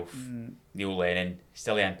 yourself, Neil Lennon,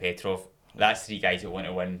 Stilian Petrov, that's three guys that want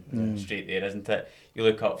to win straight there, isn't it? You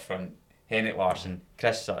look up front, Henrik Larsson,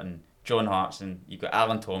 Chris Sutton, John Hartson, you've got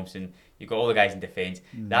Alan Thompson, you've got all the guys in defence.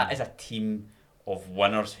 That is a team of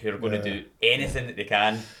winners who are going to do anything that they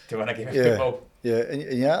can to win a game of football. Yeah, and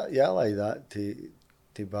like that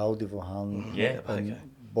to Baldy, Vaughan, and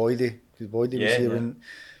Boydie, because Boydie was here when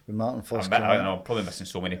Martin first came in. I don't know, I'm probably missing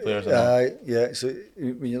so many players. So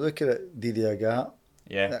when you look at it, Didier Agat,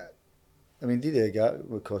 I mean, Didier Agat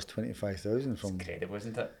would cost 25,000 from. It's incredible,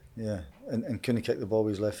 isn't it? Yeah, and couldn't kick the ball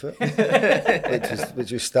with his left foot,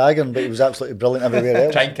 which was staggering, but he was absolutely brilliant everywhere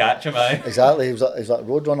else. Try and catch him, aye. Exactly, he was like a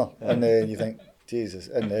road runner, and you think, Jesus,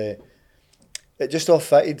 and it just all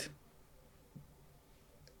fitted.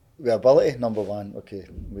 With ability, number one, okay,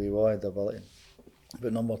 we all had ability,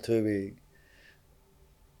 but number two,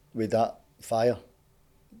 we that fire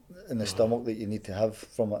in the stomach that you need to have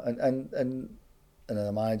from it, and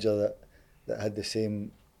a manager that had the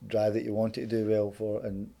same drive that you wanted to do well for,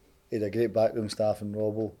 and he had a great backroom staff in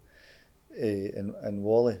Robbo and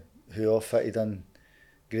Wally, who all fitted in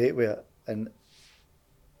great with it. And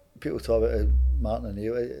people talk about Martin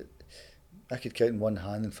O'Neill. I could count in one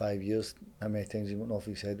hand in 5 years how many times he went off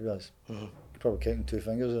his head with us. Probably counting 2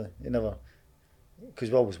 fingers. He never, because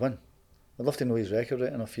we always win. I'd love to know his record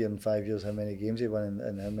right enough here in 5 years, how many games he won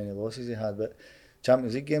and how many losses he had. But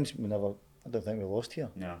Champions League games, I don't think we lost here.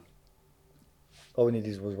 No. All we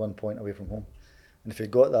needed was 1 point away from home. And if we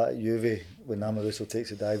got that at Juve, when Amoruso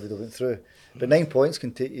takes a dive, we'd have went through. But 9 points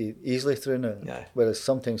can take you easily through now, whereas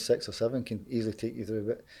sometimes 6 or 7 can easily take you through.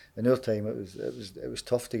 But in our time, it was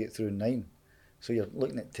tough to get through 9. So you're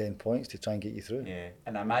looking at 10 points to try and get you through. Yeah,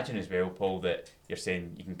 and I imagine as well, Paul, that you're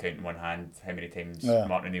saying you can count in one hand how many times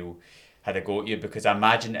Martin O'Neill had a go at you, because I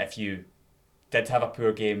imagine if you did have a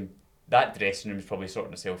poor game, that dressing room is probably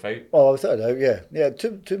sorting itself out. Oh, without a doubt, yeah.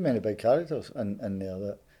 Too many big characters in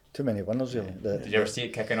there. Too many winners, really. Did you ever see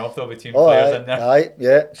it kicking off though between players in there? Aye,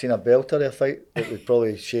 yeah. Seen a belter there fight that would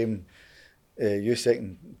probably shame Usyk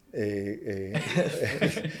and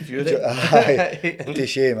Fury. To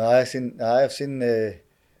shame. I've seen a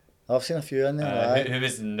few in there. Who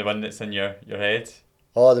was the one that's in your head?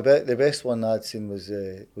 Oh, the best one I'd seen was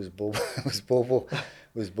Bobo.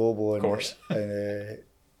 Of course.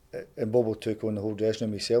 And Bobo took on the whole dressing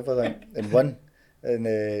room himself, I think, and won.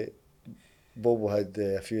 And Bobo had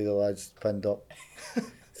a few of the lads pinned up.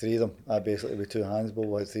 3 of them. Basically with 2 hands,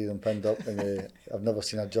 Bobo had 3 of them pinned up. And I've never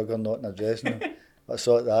seen a juggernaut in a dressing room. I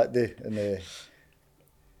saw it that day. And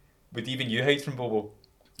would even you hide from Bobo?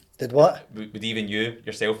 Did what? Would even you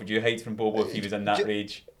yourself? Would you hide from Bobo if he was in that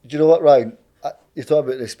rage? Do you know what, Ryan? You talk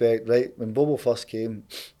about respect, right? When Bobo first came,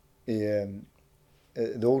 the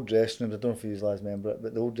old dressing room, I don't know if you lads remember it,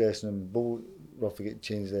 but the old dressing room, Bobo roughly get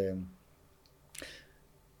changed.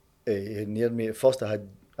 Near me at first, I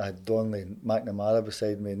had Donnelly and McNamara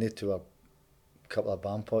beside me, and they two were a couple of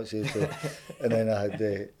bam pots each. And then I had,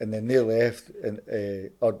 and then they left, and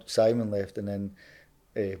or Simon left, and then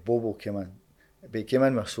Bobo came in. But he came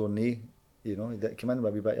in with a sore knee, you know. He came in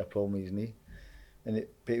with a wee bit of a problem with his knee. And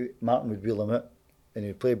Martin would wheel him out, and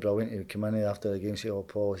he would play brilliant. He would come in after the game and say, "Oh,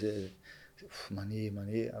 Paul, my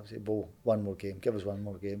knee." I would say, "Bo, one more game. Give us one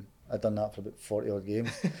more game." I'd done that for about 40 odd games.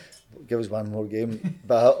 Give us one more game.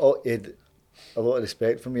 But he had a lot of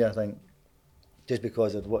respect for me, I think, just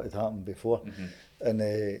because of what had happened before.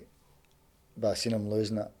 And but I seen him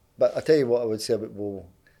losing it. But I tell you what I would say about Bo.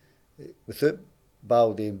 Without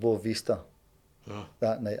Baldy and Bo Vista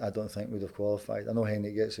that night, I don't think we'd have qualified. I know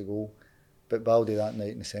Henrik gets a goal, but Baldy that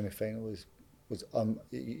night in the semi-final was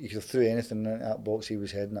you could have threw anything in that box, he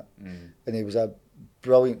was heading it. And he was a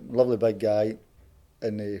brilliant, lovely big guy,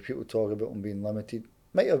 and people talk about him being limited.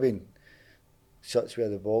 Might have been such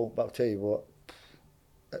with the ball, but I'll tell you what,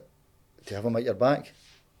 to have him at your back,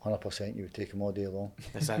 100% you would take him all day long.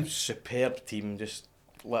 It's a superb team, just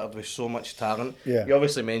littered with so much talent. Yeah. You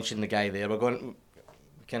obviously mentioned the guy there.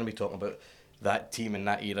 Can we talk about that team in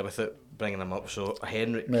that era without bringing him up? So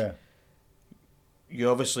Henrik, you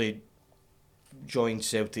obviously joined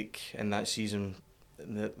Celtic in that season,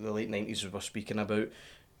 in the late 90s, as we're speaking about, would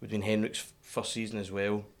have been Henrik's first season as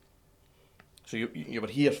well. So you were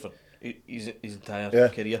here for his entire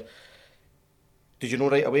career. Did you know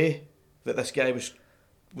right away that this guy was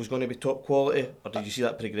going to be top quality, or did you see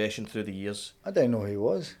that progression through the years? I didn't know who he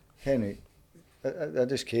was, Henrik. I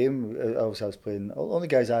just came. I was playing. All the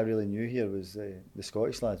guys I really knew here was the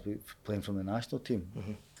Scottish lads playing from the national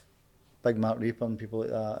team. Big Mark Reaper and people like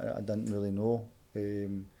that. I didn't really know.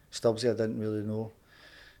 Stubbsy I didn't really know.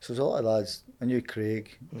 So there's a lot of lads. I knew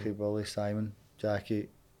Craig Willie, Simon, Jackie,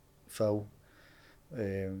 Phil,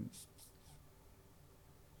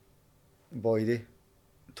 Boydie,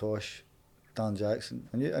 Tosh, Dan Jackson.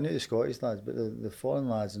 I knew the Scottish lads, but the foreign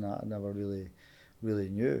lads and that I never really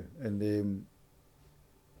knew. And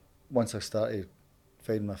once I started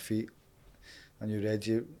finding my feet, I knew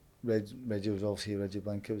Reggie was obviously Reggie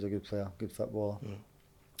Blinker was a good player, good footballer.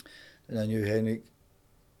 And I knew Henrik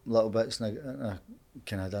little bits, and I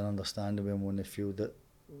kind of didn't understand the way I'm on the field. That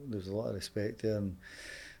there was a lot of respect there. And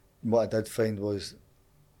what I did find was,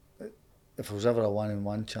 if there was ever a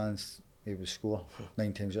 1-on-1 chance, he would score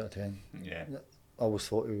 9 times out of 10. Yeah. I always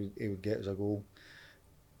thought he would get us a goal.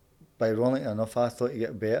 But ironically enough, I thought he'd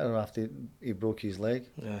get better after he broke his leg.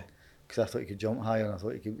 Yeah. Because I thought he could jump higher, and I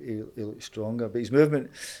thought he looked stronger. But his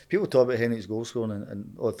movement, people talk about Henrik's goal scoring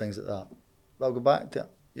and odd things like that. But I'll go back to it.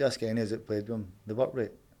 You ask any that played with him, the work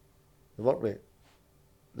rate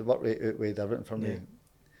outweighed everything for me.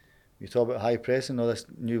 You talk about high pressing, or this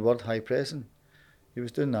new word, high pressing. He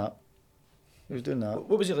was doing that.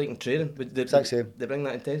 What was it like in training? Exact same. They bring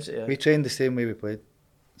that intensity. Yeah. We trained the same way we played.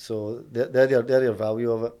 So they're your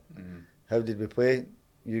value of it. How did we play?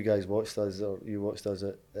 You guys watched us, or you watched us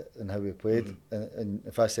and how we played. And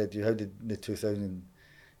if I said to you, how did the 2000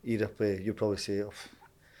 era play? You'd probably say, oh,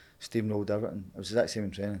 steamrolled everything. It was the exact same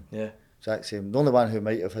in training. Yeah. Exact same. The only one who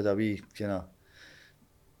might have had a wee kind of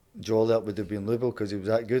jolly up would have been Lubo, because he was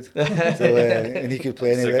that good. So, and he could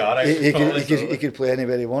play anywhere. He could play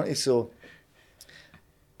anywhere he wanted. So,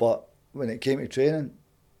 but when it came to training,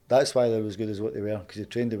 that's why they were as good as what they were, because they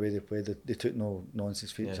trained the way they played. They took no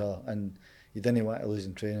nonsense for each other, and you didn't want to lose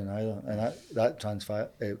in training either. And that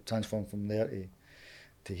transformed from there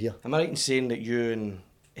to here. Am I right in saying that you and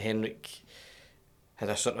Henrik had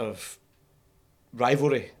a sort of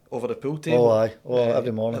rivalry over the pool table? Oh, aye. Oh,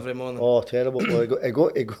 every morning. Oh, terrible. Well, it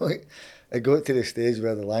got to the stage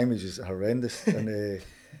where the language was horrendous. And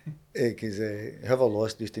because whoever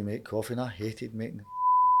lost used to make coffee, and I hated making it.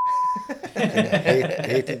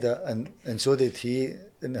 Hated that. And so did he.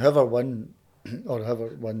 And whoever won,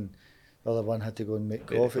 the other one had to go and make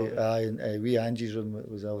coffee. Aye, and wee Angie's room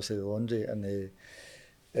was obviously the laundry. And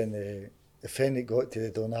if Henrik got to the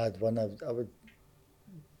door and I had one,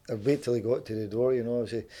 I'd wait till he got to the door, you know. I would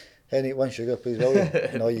say, Henrik, 1 sugar, please, will you?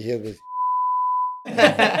 And all you hear was...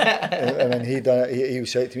 and when he done it, he would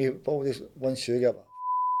shout to me, Paul, just 1 sugar.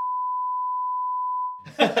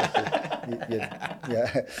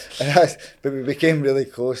 Yeah. But we became really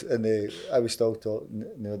close, and I would still talk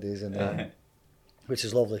nowadays, and which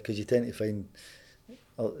is lovely, because you tend to find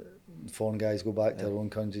foreign guys go back to their own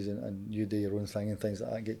countries, and you do your own thing and things like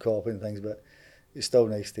that, and get caught up in things, but it's still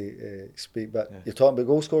nice to speak. But you're talking about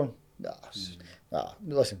goal scoring? Nah,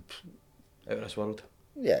 listen. Out of this world.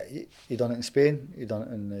 Yeah, he done it in Spain, he done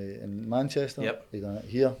it in Manchester, he done it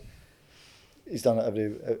here. He's done it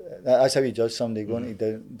every... That's how you judge somebody going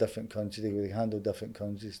to different countries, they handle different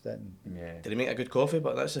countries. Then. Yeah. Did he make a good coffee?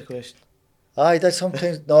 But that's the question. He did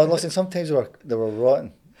sometimes. No, listen, sometimes they were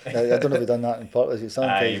rotten. I don't know if he done that on purpose.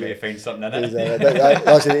 Sometimes you may find something in it.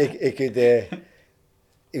 Listen, he could...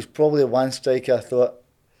 he's probably one striker. I thought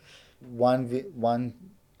one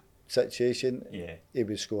situation, he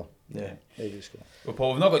would score. Yeah, he would score. Well,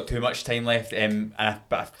 Paul, we've not got too much time left,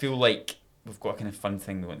 but I feel like we've got a kind of fun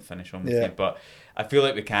thing we want to finish on with you. But I feel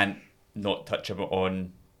like we can't not touch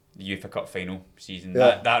on the UEFA Cup final season.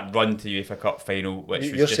 That run to UEFA Cup final, which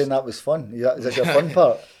you're was saying that was fun. Is this your fun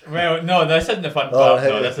part? Well, no, this isn't the fun part.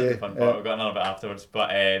 Right, this isn't the fun part. We've got another bit afterwards.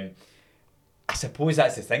 But I suppose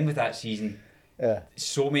that's the thing with that season. Yeah.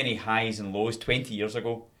 So many highs and lows. 20 years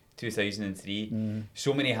ago, 2003.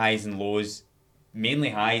 So many highs and lows. Mainly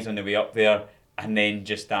highs on the way up there, and then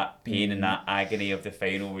just that pain and that agony of the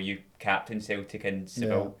final where you captain Celtic in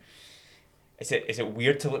Seville. Is it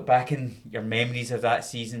weird to look back in your memories of that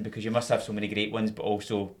season, because you must have so many great ones, but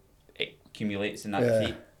also it accumulates in that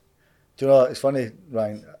defeat? Do you know, it's funny,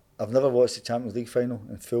 Ryan, I've never watched the Champions League final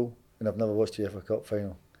in full, and I've never watched the UEFA Cup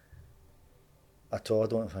final at all, I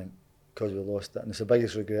don't think, because we lost it. And it's the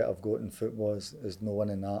biggest regret I've got in football is no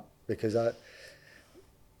winning that, because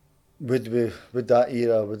would that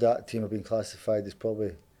era, would that team have been classified as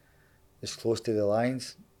probably as close to the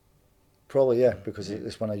Lions? Probably, because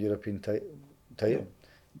it's won a European title.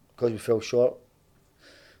 Because we fell short,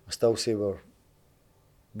 I still say we're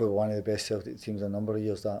one of the best Celtic teams in a number of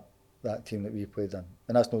years, that team that we played in.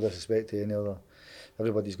 And that's no disrespect to any other.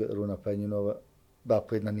 Everybody's got their own opinion of it. But I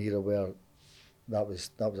played in an era where that was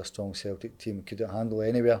a strong Celtic team. Could it handle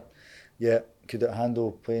anywhere? Yeah. Could it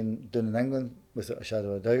handle playing down in England? Without a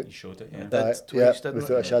shadow of a doubt. You showed it,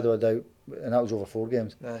 without a shadow of a doubt. And that was over 4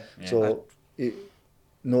 games. So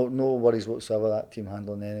no worries whatsoever that team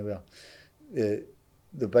handling anywhere.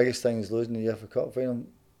 The biggest thing is losing the UEFA Cup final.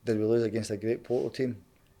 Did we lose against a great Porto team?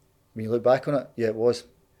 When you look back on it, it was.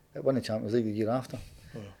 It won the Champions League the year after.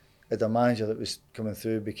 Had a manager that was coming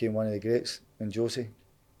through, became one of the greats, in Josie.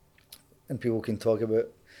 And people can talk about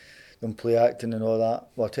them play acting and all that.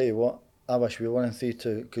 Well, I'll tell you what, I wish we were in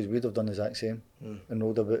 3-2, because we'd have done the exact same and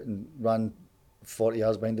rolled about and ran 40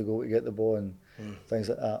 yards behind the goal to get the ball and things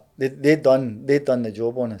like that. They'd done the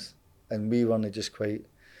job on us, and we weren't just quite.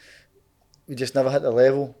 We just never hit the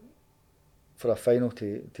level for a final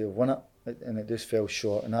to have won it, and it just fell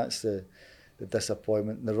short, and that's the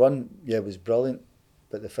disappointment. The run, was brilliant,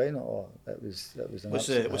 but the final, it was an What's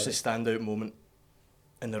the standout moment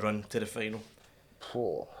in the run to the final?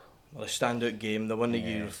 Well, a standout game, the one that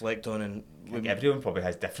you reflect on, and everyone probably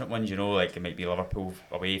has different ones. Like it might be Liverpool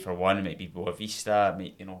away for one, it might be Boavista,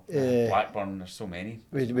 it might Blackburn. There's so many.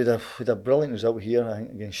 We had a brilliant result here, I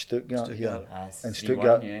think, against Stuttgart here, and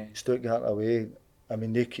Stuttgart away. I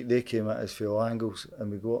mean, they came at us from all angles, and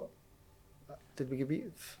we got. Did we get beat?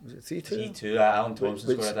 Was it 3-2? 3-2. Alan Thompson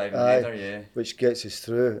scored a diving header, which gets us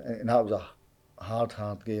through, and that was a hard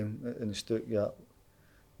game in Stuttgart.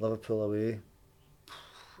 Liverpool away.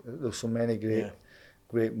 There's so many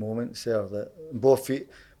great moments there. That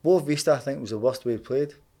Boavista, I think, was the worst we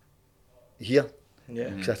played here.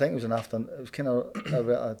 Because I think it was kind of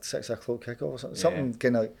a 6 o'clock kickoff or something. Something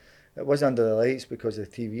kind of, it was under the lights because of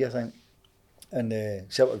the TV, I think. And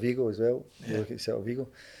Celta Vigo as well. You look at Celta Vigo,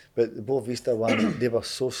 but the Boavista one, they were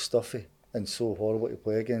so stuffy and so horrible to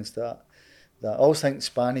play against that I always think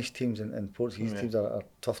Spanish teams and Portuguese teams are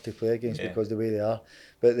tough to play against because the way they are.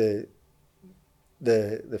 But the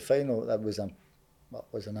final, that was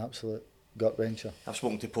an absolute gut wrencher. I've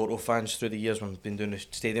spoken to Porto fans through the years when we've been doing the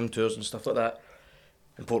stadium tours and stuff like that,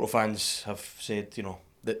 and Porto fans have said,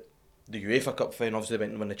 that the UEFA Cup final, obviously they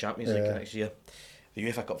went and won the Champions League next year. The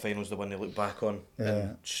UEFA Cup final is the one they look back on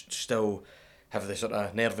and still have the sort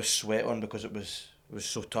of nervous sweat on, because it was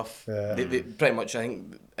so tough. They pretty much, I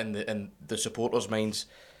think, in the supporters' minds,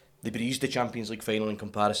 they breezed the Champions League final in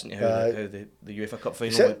comparison to how the UEFA Cup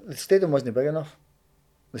final went. The stadium wasn't big enough.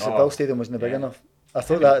 The Seville Stadium wasn't big enough. I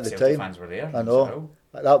thought that at the time. Fans were there. I know.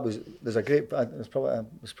 There's a great. It was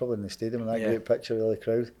probably in the stadium, and that great picture of the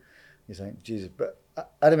crowd. You think, Jesus! But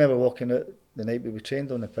I remember walking out the night we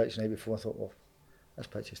trained on the pitch the night before. I thought, well, this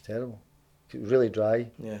pitch is terrible. It was really dry.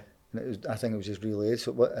 Yeah. And I think it was just relayed,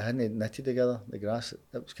 so it hadn't knitted together. The grass,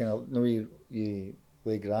 it was kind of you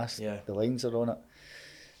lay grass. Yeah. The lines are on it.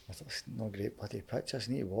 I thought, it's no great bloody pitch. I just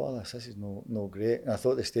need to water this. This is no great. And I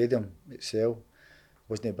thought the stadium itself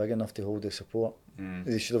wasn't big enough to hold the support.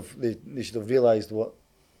 They should have realised what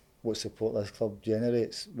support this club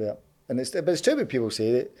generates. But it's true what people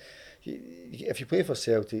say, that if you play for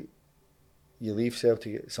Celtic, you leave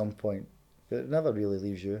Celtic at some point, but it never really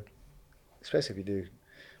leaves you, especially if you do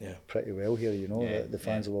pretty well here. The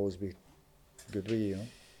fans will always be good with you.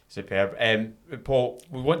 Superb. Paul,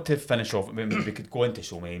 we want to finish off. I mean, we could go into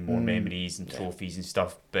so many more memories and trophies and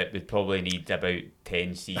stuff, but we'd probably need about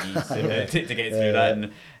 10 series to get through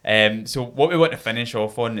that. And, so what we want to finish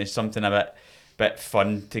off on is something a bit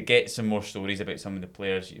fun, to get some more stories about some of the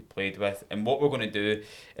players you played with. And what we're going to do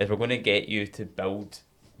is we're going to get you to build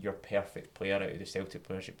your perfect player out of the Celtic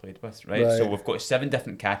players you played with, right? So we've got 7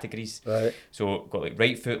 different categories. Right. So we've got like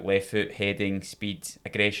right foot, left foot, heading, speed,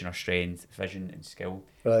 aggression or strength, vision and skill.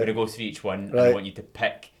 Right. We're going to go through each one, and I want you to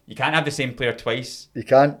pick. You can't have the same player twice. You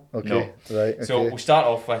can't? Okay. No. Right. Okay. So we'll start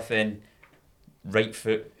off with then right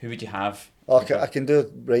foot. Who would you have? Okay, I can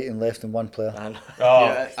do right and left in one player.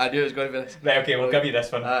 Yeah, I knew it was going to be this. Right, okay, we'll give you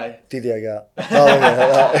this one. Aye. Didi Agat.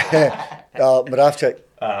 Moravchik.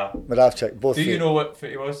 Moravchik. Both. Do you know what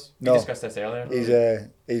foot he was? No. We discussed this earlier.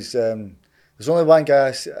 He's there's only one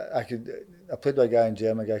guy I played with a guy in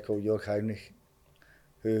Germany, a guy called Henrik,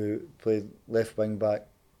 who played left wing back.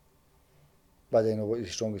 But I don't know what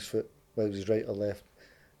his strongest foot, whether it was right or left.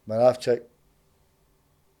 Moravchik,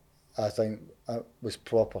 I think, was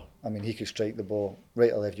proper. I mean, he could strike the ball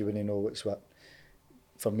right or left. You wouldn't know what's what.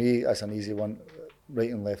 For me, that's an easy one.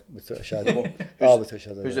 Right and left without a shadow. Without a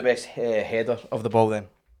shadow. Who's the best header of the ball then?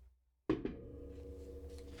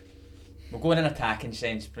 We'll go in an attacking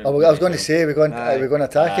sense. I was going to say we're going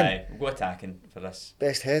attacking. Aye, we'll go attacking for this.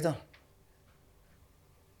 Best header.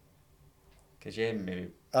 Because maybe.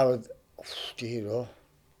 I would. Gee, raw.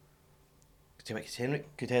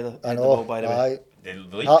 Henrik could head I the know. ball, by the way. Aye. The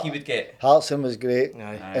leap he would get. Hartson was great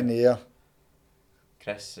Aye. in the air.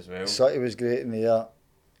 Chris as well. Sutty was great in the air.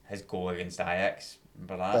 His goal against Ajax.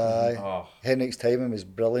 Remember that? Aye. Oh, Henrik's timing was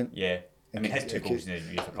brilliant. yeah. I mean, his 2 It goals in the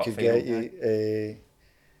UEFA Cup Could final. get you.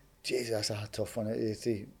 Jesus, that's a tough one.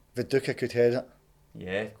 Viduka could head it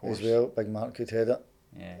Yeah, of course. as well. Big Mark could head it.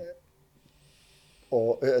 Yeah.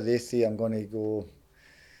 Or out of these 3, I'm going to go.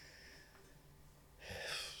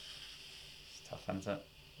 It's tough, isn't it?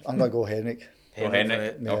 I'm going to go Henrik.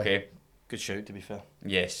 Henrik. Yeah. Okay. Good shout, to be fair.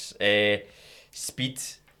 Yes. Speed.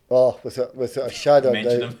 Oh, without a shadow of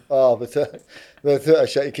Mention doubt. him. Oh, without a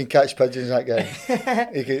shadow, he can catch pigeons. That guy.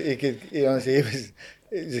 he could. You know, he was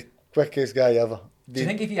the quickest guy ever. Do you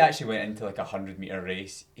think if he actually went into like a 100-metre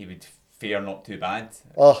race, he would fare not too bad?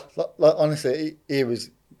 Oh, honestly, he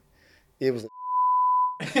was. He was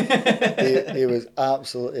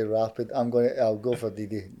absolutely rapid. I'll go for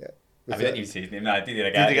Didi. I didn't even say his name. Nah, Didi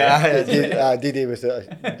the guy. Didi with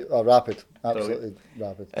a rapid, absolutely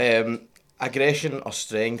rapid. Aggression or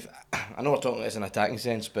strength. I know we're talking as an attacking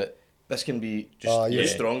sense, but this can be just your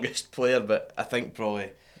strongest player. But I think probably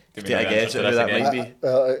to get a guess at who that might be.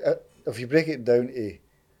 If you break it down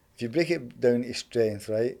to strength,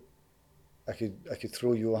 right? I could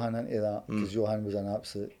throw Johan into that because Johan was an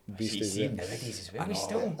absolute beast. He's seen nowadays as well. He's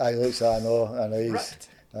still. I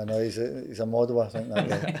know. He's a model. I think that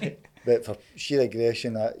guy. But for sheer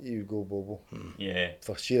aggression, you go Bobo. Yeah.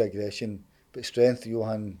 For sheer aggression, but strength,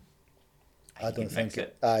 Johan. I don't think he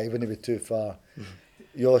wouldn't be too far.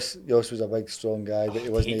 Jos was a big, strong guy, but he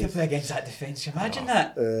wasn't. To play against that defence, imagine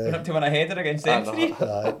that. Went up to win a header against them 3.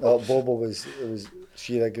 Bobo was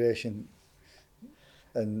sheer aggression,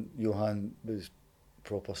 and Johan was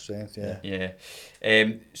proper strength. Yeah.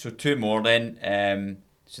 So 2 more then.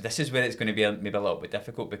 So this is where it's going to be maybe a little bit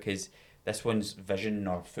difficult because this one's vision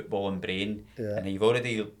or football and brain, and you've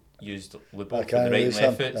already used Lubo for the right and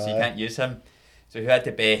left foot, so you can't use him. So who had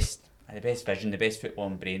the best vision, the best football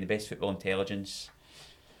and brain, the best football intelligence?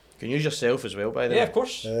 You can use yourself as well, by the way. Yeah, of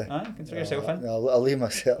course. You can throw yourself in. I'll leave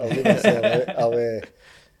myself out.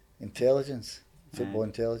 Intelligence, football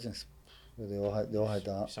intelligence. They all had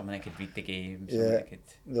that. Someone that could read the game.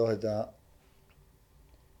 They all had that.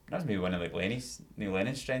 That was maybe one of like Neil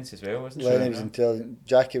Lennon's strengths as well, wasn't it? Lenny was intelligent.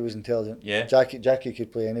 Jackie was intelligent. Yeah. Jackie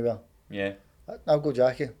could play anywhere. Yeah. I'll go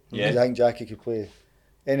Jackie. Yeah. I think Jackie could play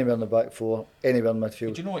anywhere in the back 4, anywhere in midfield.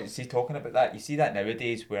 But do you know what? See, talking about that, you see that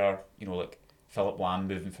nowadays where like Philip Lam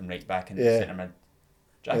moving from right back into centre mid.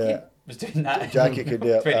 Jackie was doing that. Jackie could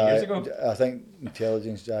do it. 20 years ago. I think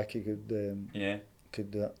intelligence. Jackie could.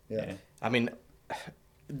 Could do it. Yeah. I mean,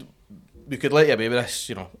 we could let you away with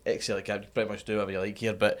this, Excel can pretty much do whatever you like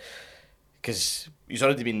here, but because he's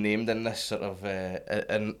already been named in this sort of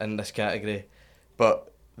in this category,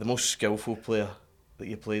 but the most skillful player that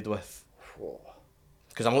you played with,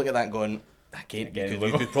 because I'm looking at that and going, again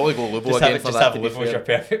you could probably go Lubo again for that. Just have Lubo as your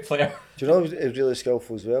perfect player. Do you know he was really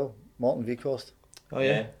skillful as well? Morten Vikhorst. Oh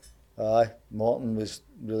yeah. Aye, Morten was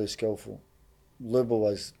really skillful. Lubo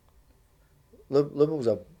was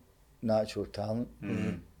a natural talent,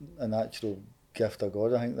 a natural gift of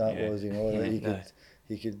God. I think that was, that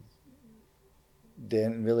he could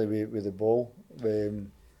dent really with the ball.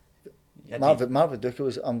 Mark Viduka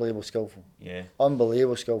was unbelievable skillful. Yeah.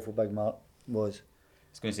 Unbelievable skillful, big Mark was.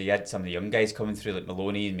 I was going to say, you had some of the young guys coming through, like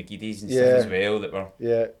Maloney and McGeady's and stuff as well, that were...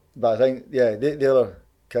 Yeah, but I think, the other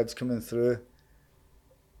kids coming through,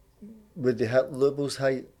 would they hit Lubo's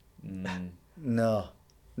height? No,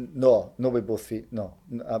 with both feet, no,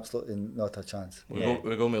 absolutely not a chance.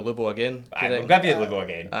 We're going with Lubo again. We'll give you Lubo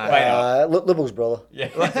again. Why not? Lubo's brother. Yeah.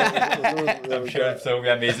 I'm sure he'll be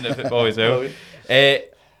amazing at football as well.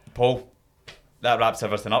 Paul, that wraps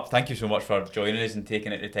everything up. Thank you so much for joining us and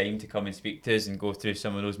taking out the time to come and speak to us and go through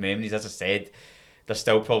some of those memories. As I said, there's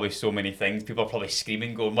still probably so many things. People are probably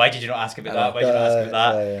screaming, going, why did you not ask about that? Why did you not ask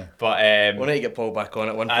about that? But we'll need to get Paul back on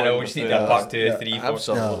at one point. I know, we just need to part 2, 3, 4.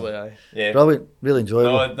 Absolutely, Yeah. Brilliant, really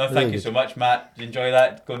enjoyable. No, thank you so much, Matt. Did you enjoy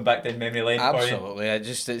that, going back down memory lane for you? Absolutely,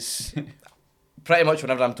 it's pretty much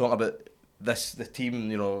whenever I'm talking about the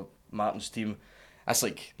team, Martin's team, that's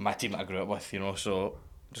like my team that I grew up with, so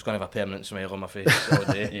I'm just going to have a permanent smile on my face all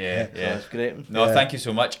day. Yeah. That's great. No, thank you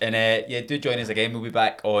so much. And do join us again. We'll be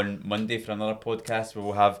back on Monday for another podcast where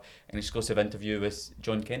we'll have an exclusive interview with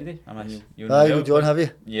John Kennedy. You John, have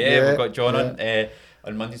you? Yeah, we've got John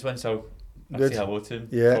on Monday's one, so I'll say hello to him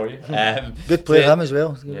for you. Good player, him as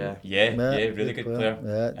well. Yeah, really good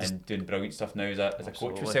player. And doing brilliant stuff now as a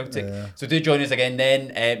coach with Celtic. So do join us again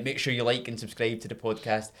then. Make sure you like and subscribe to the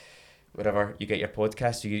podcast wherever you get your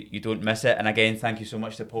podcast so you don't miss it. And again, thank you so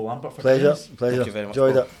much to Paul Lambert for Pleasure. Thank you very much,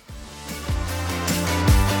 Enjoyed Paul. it.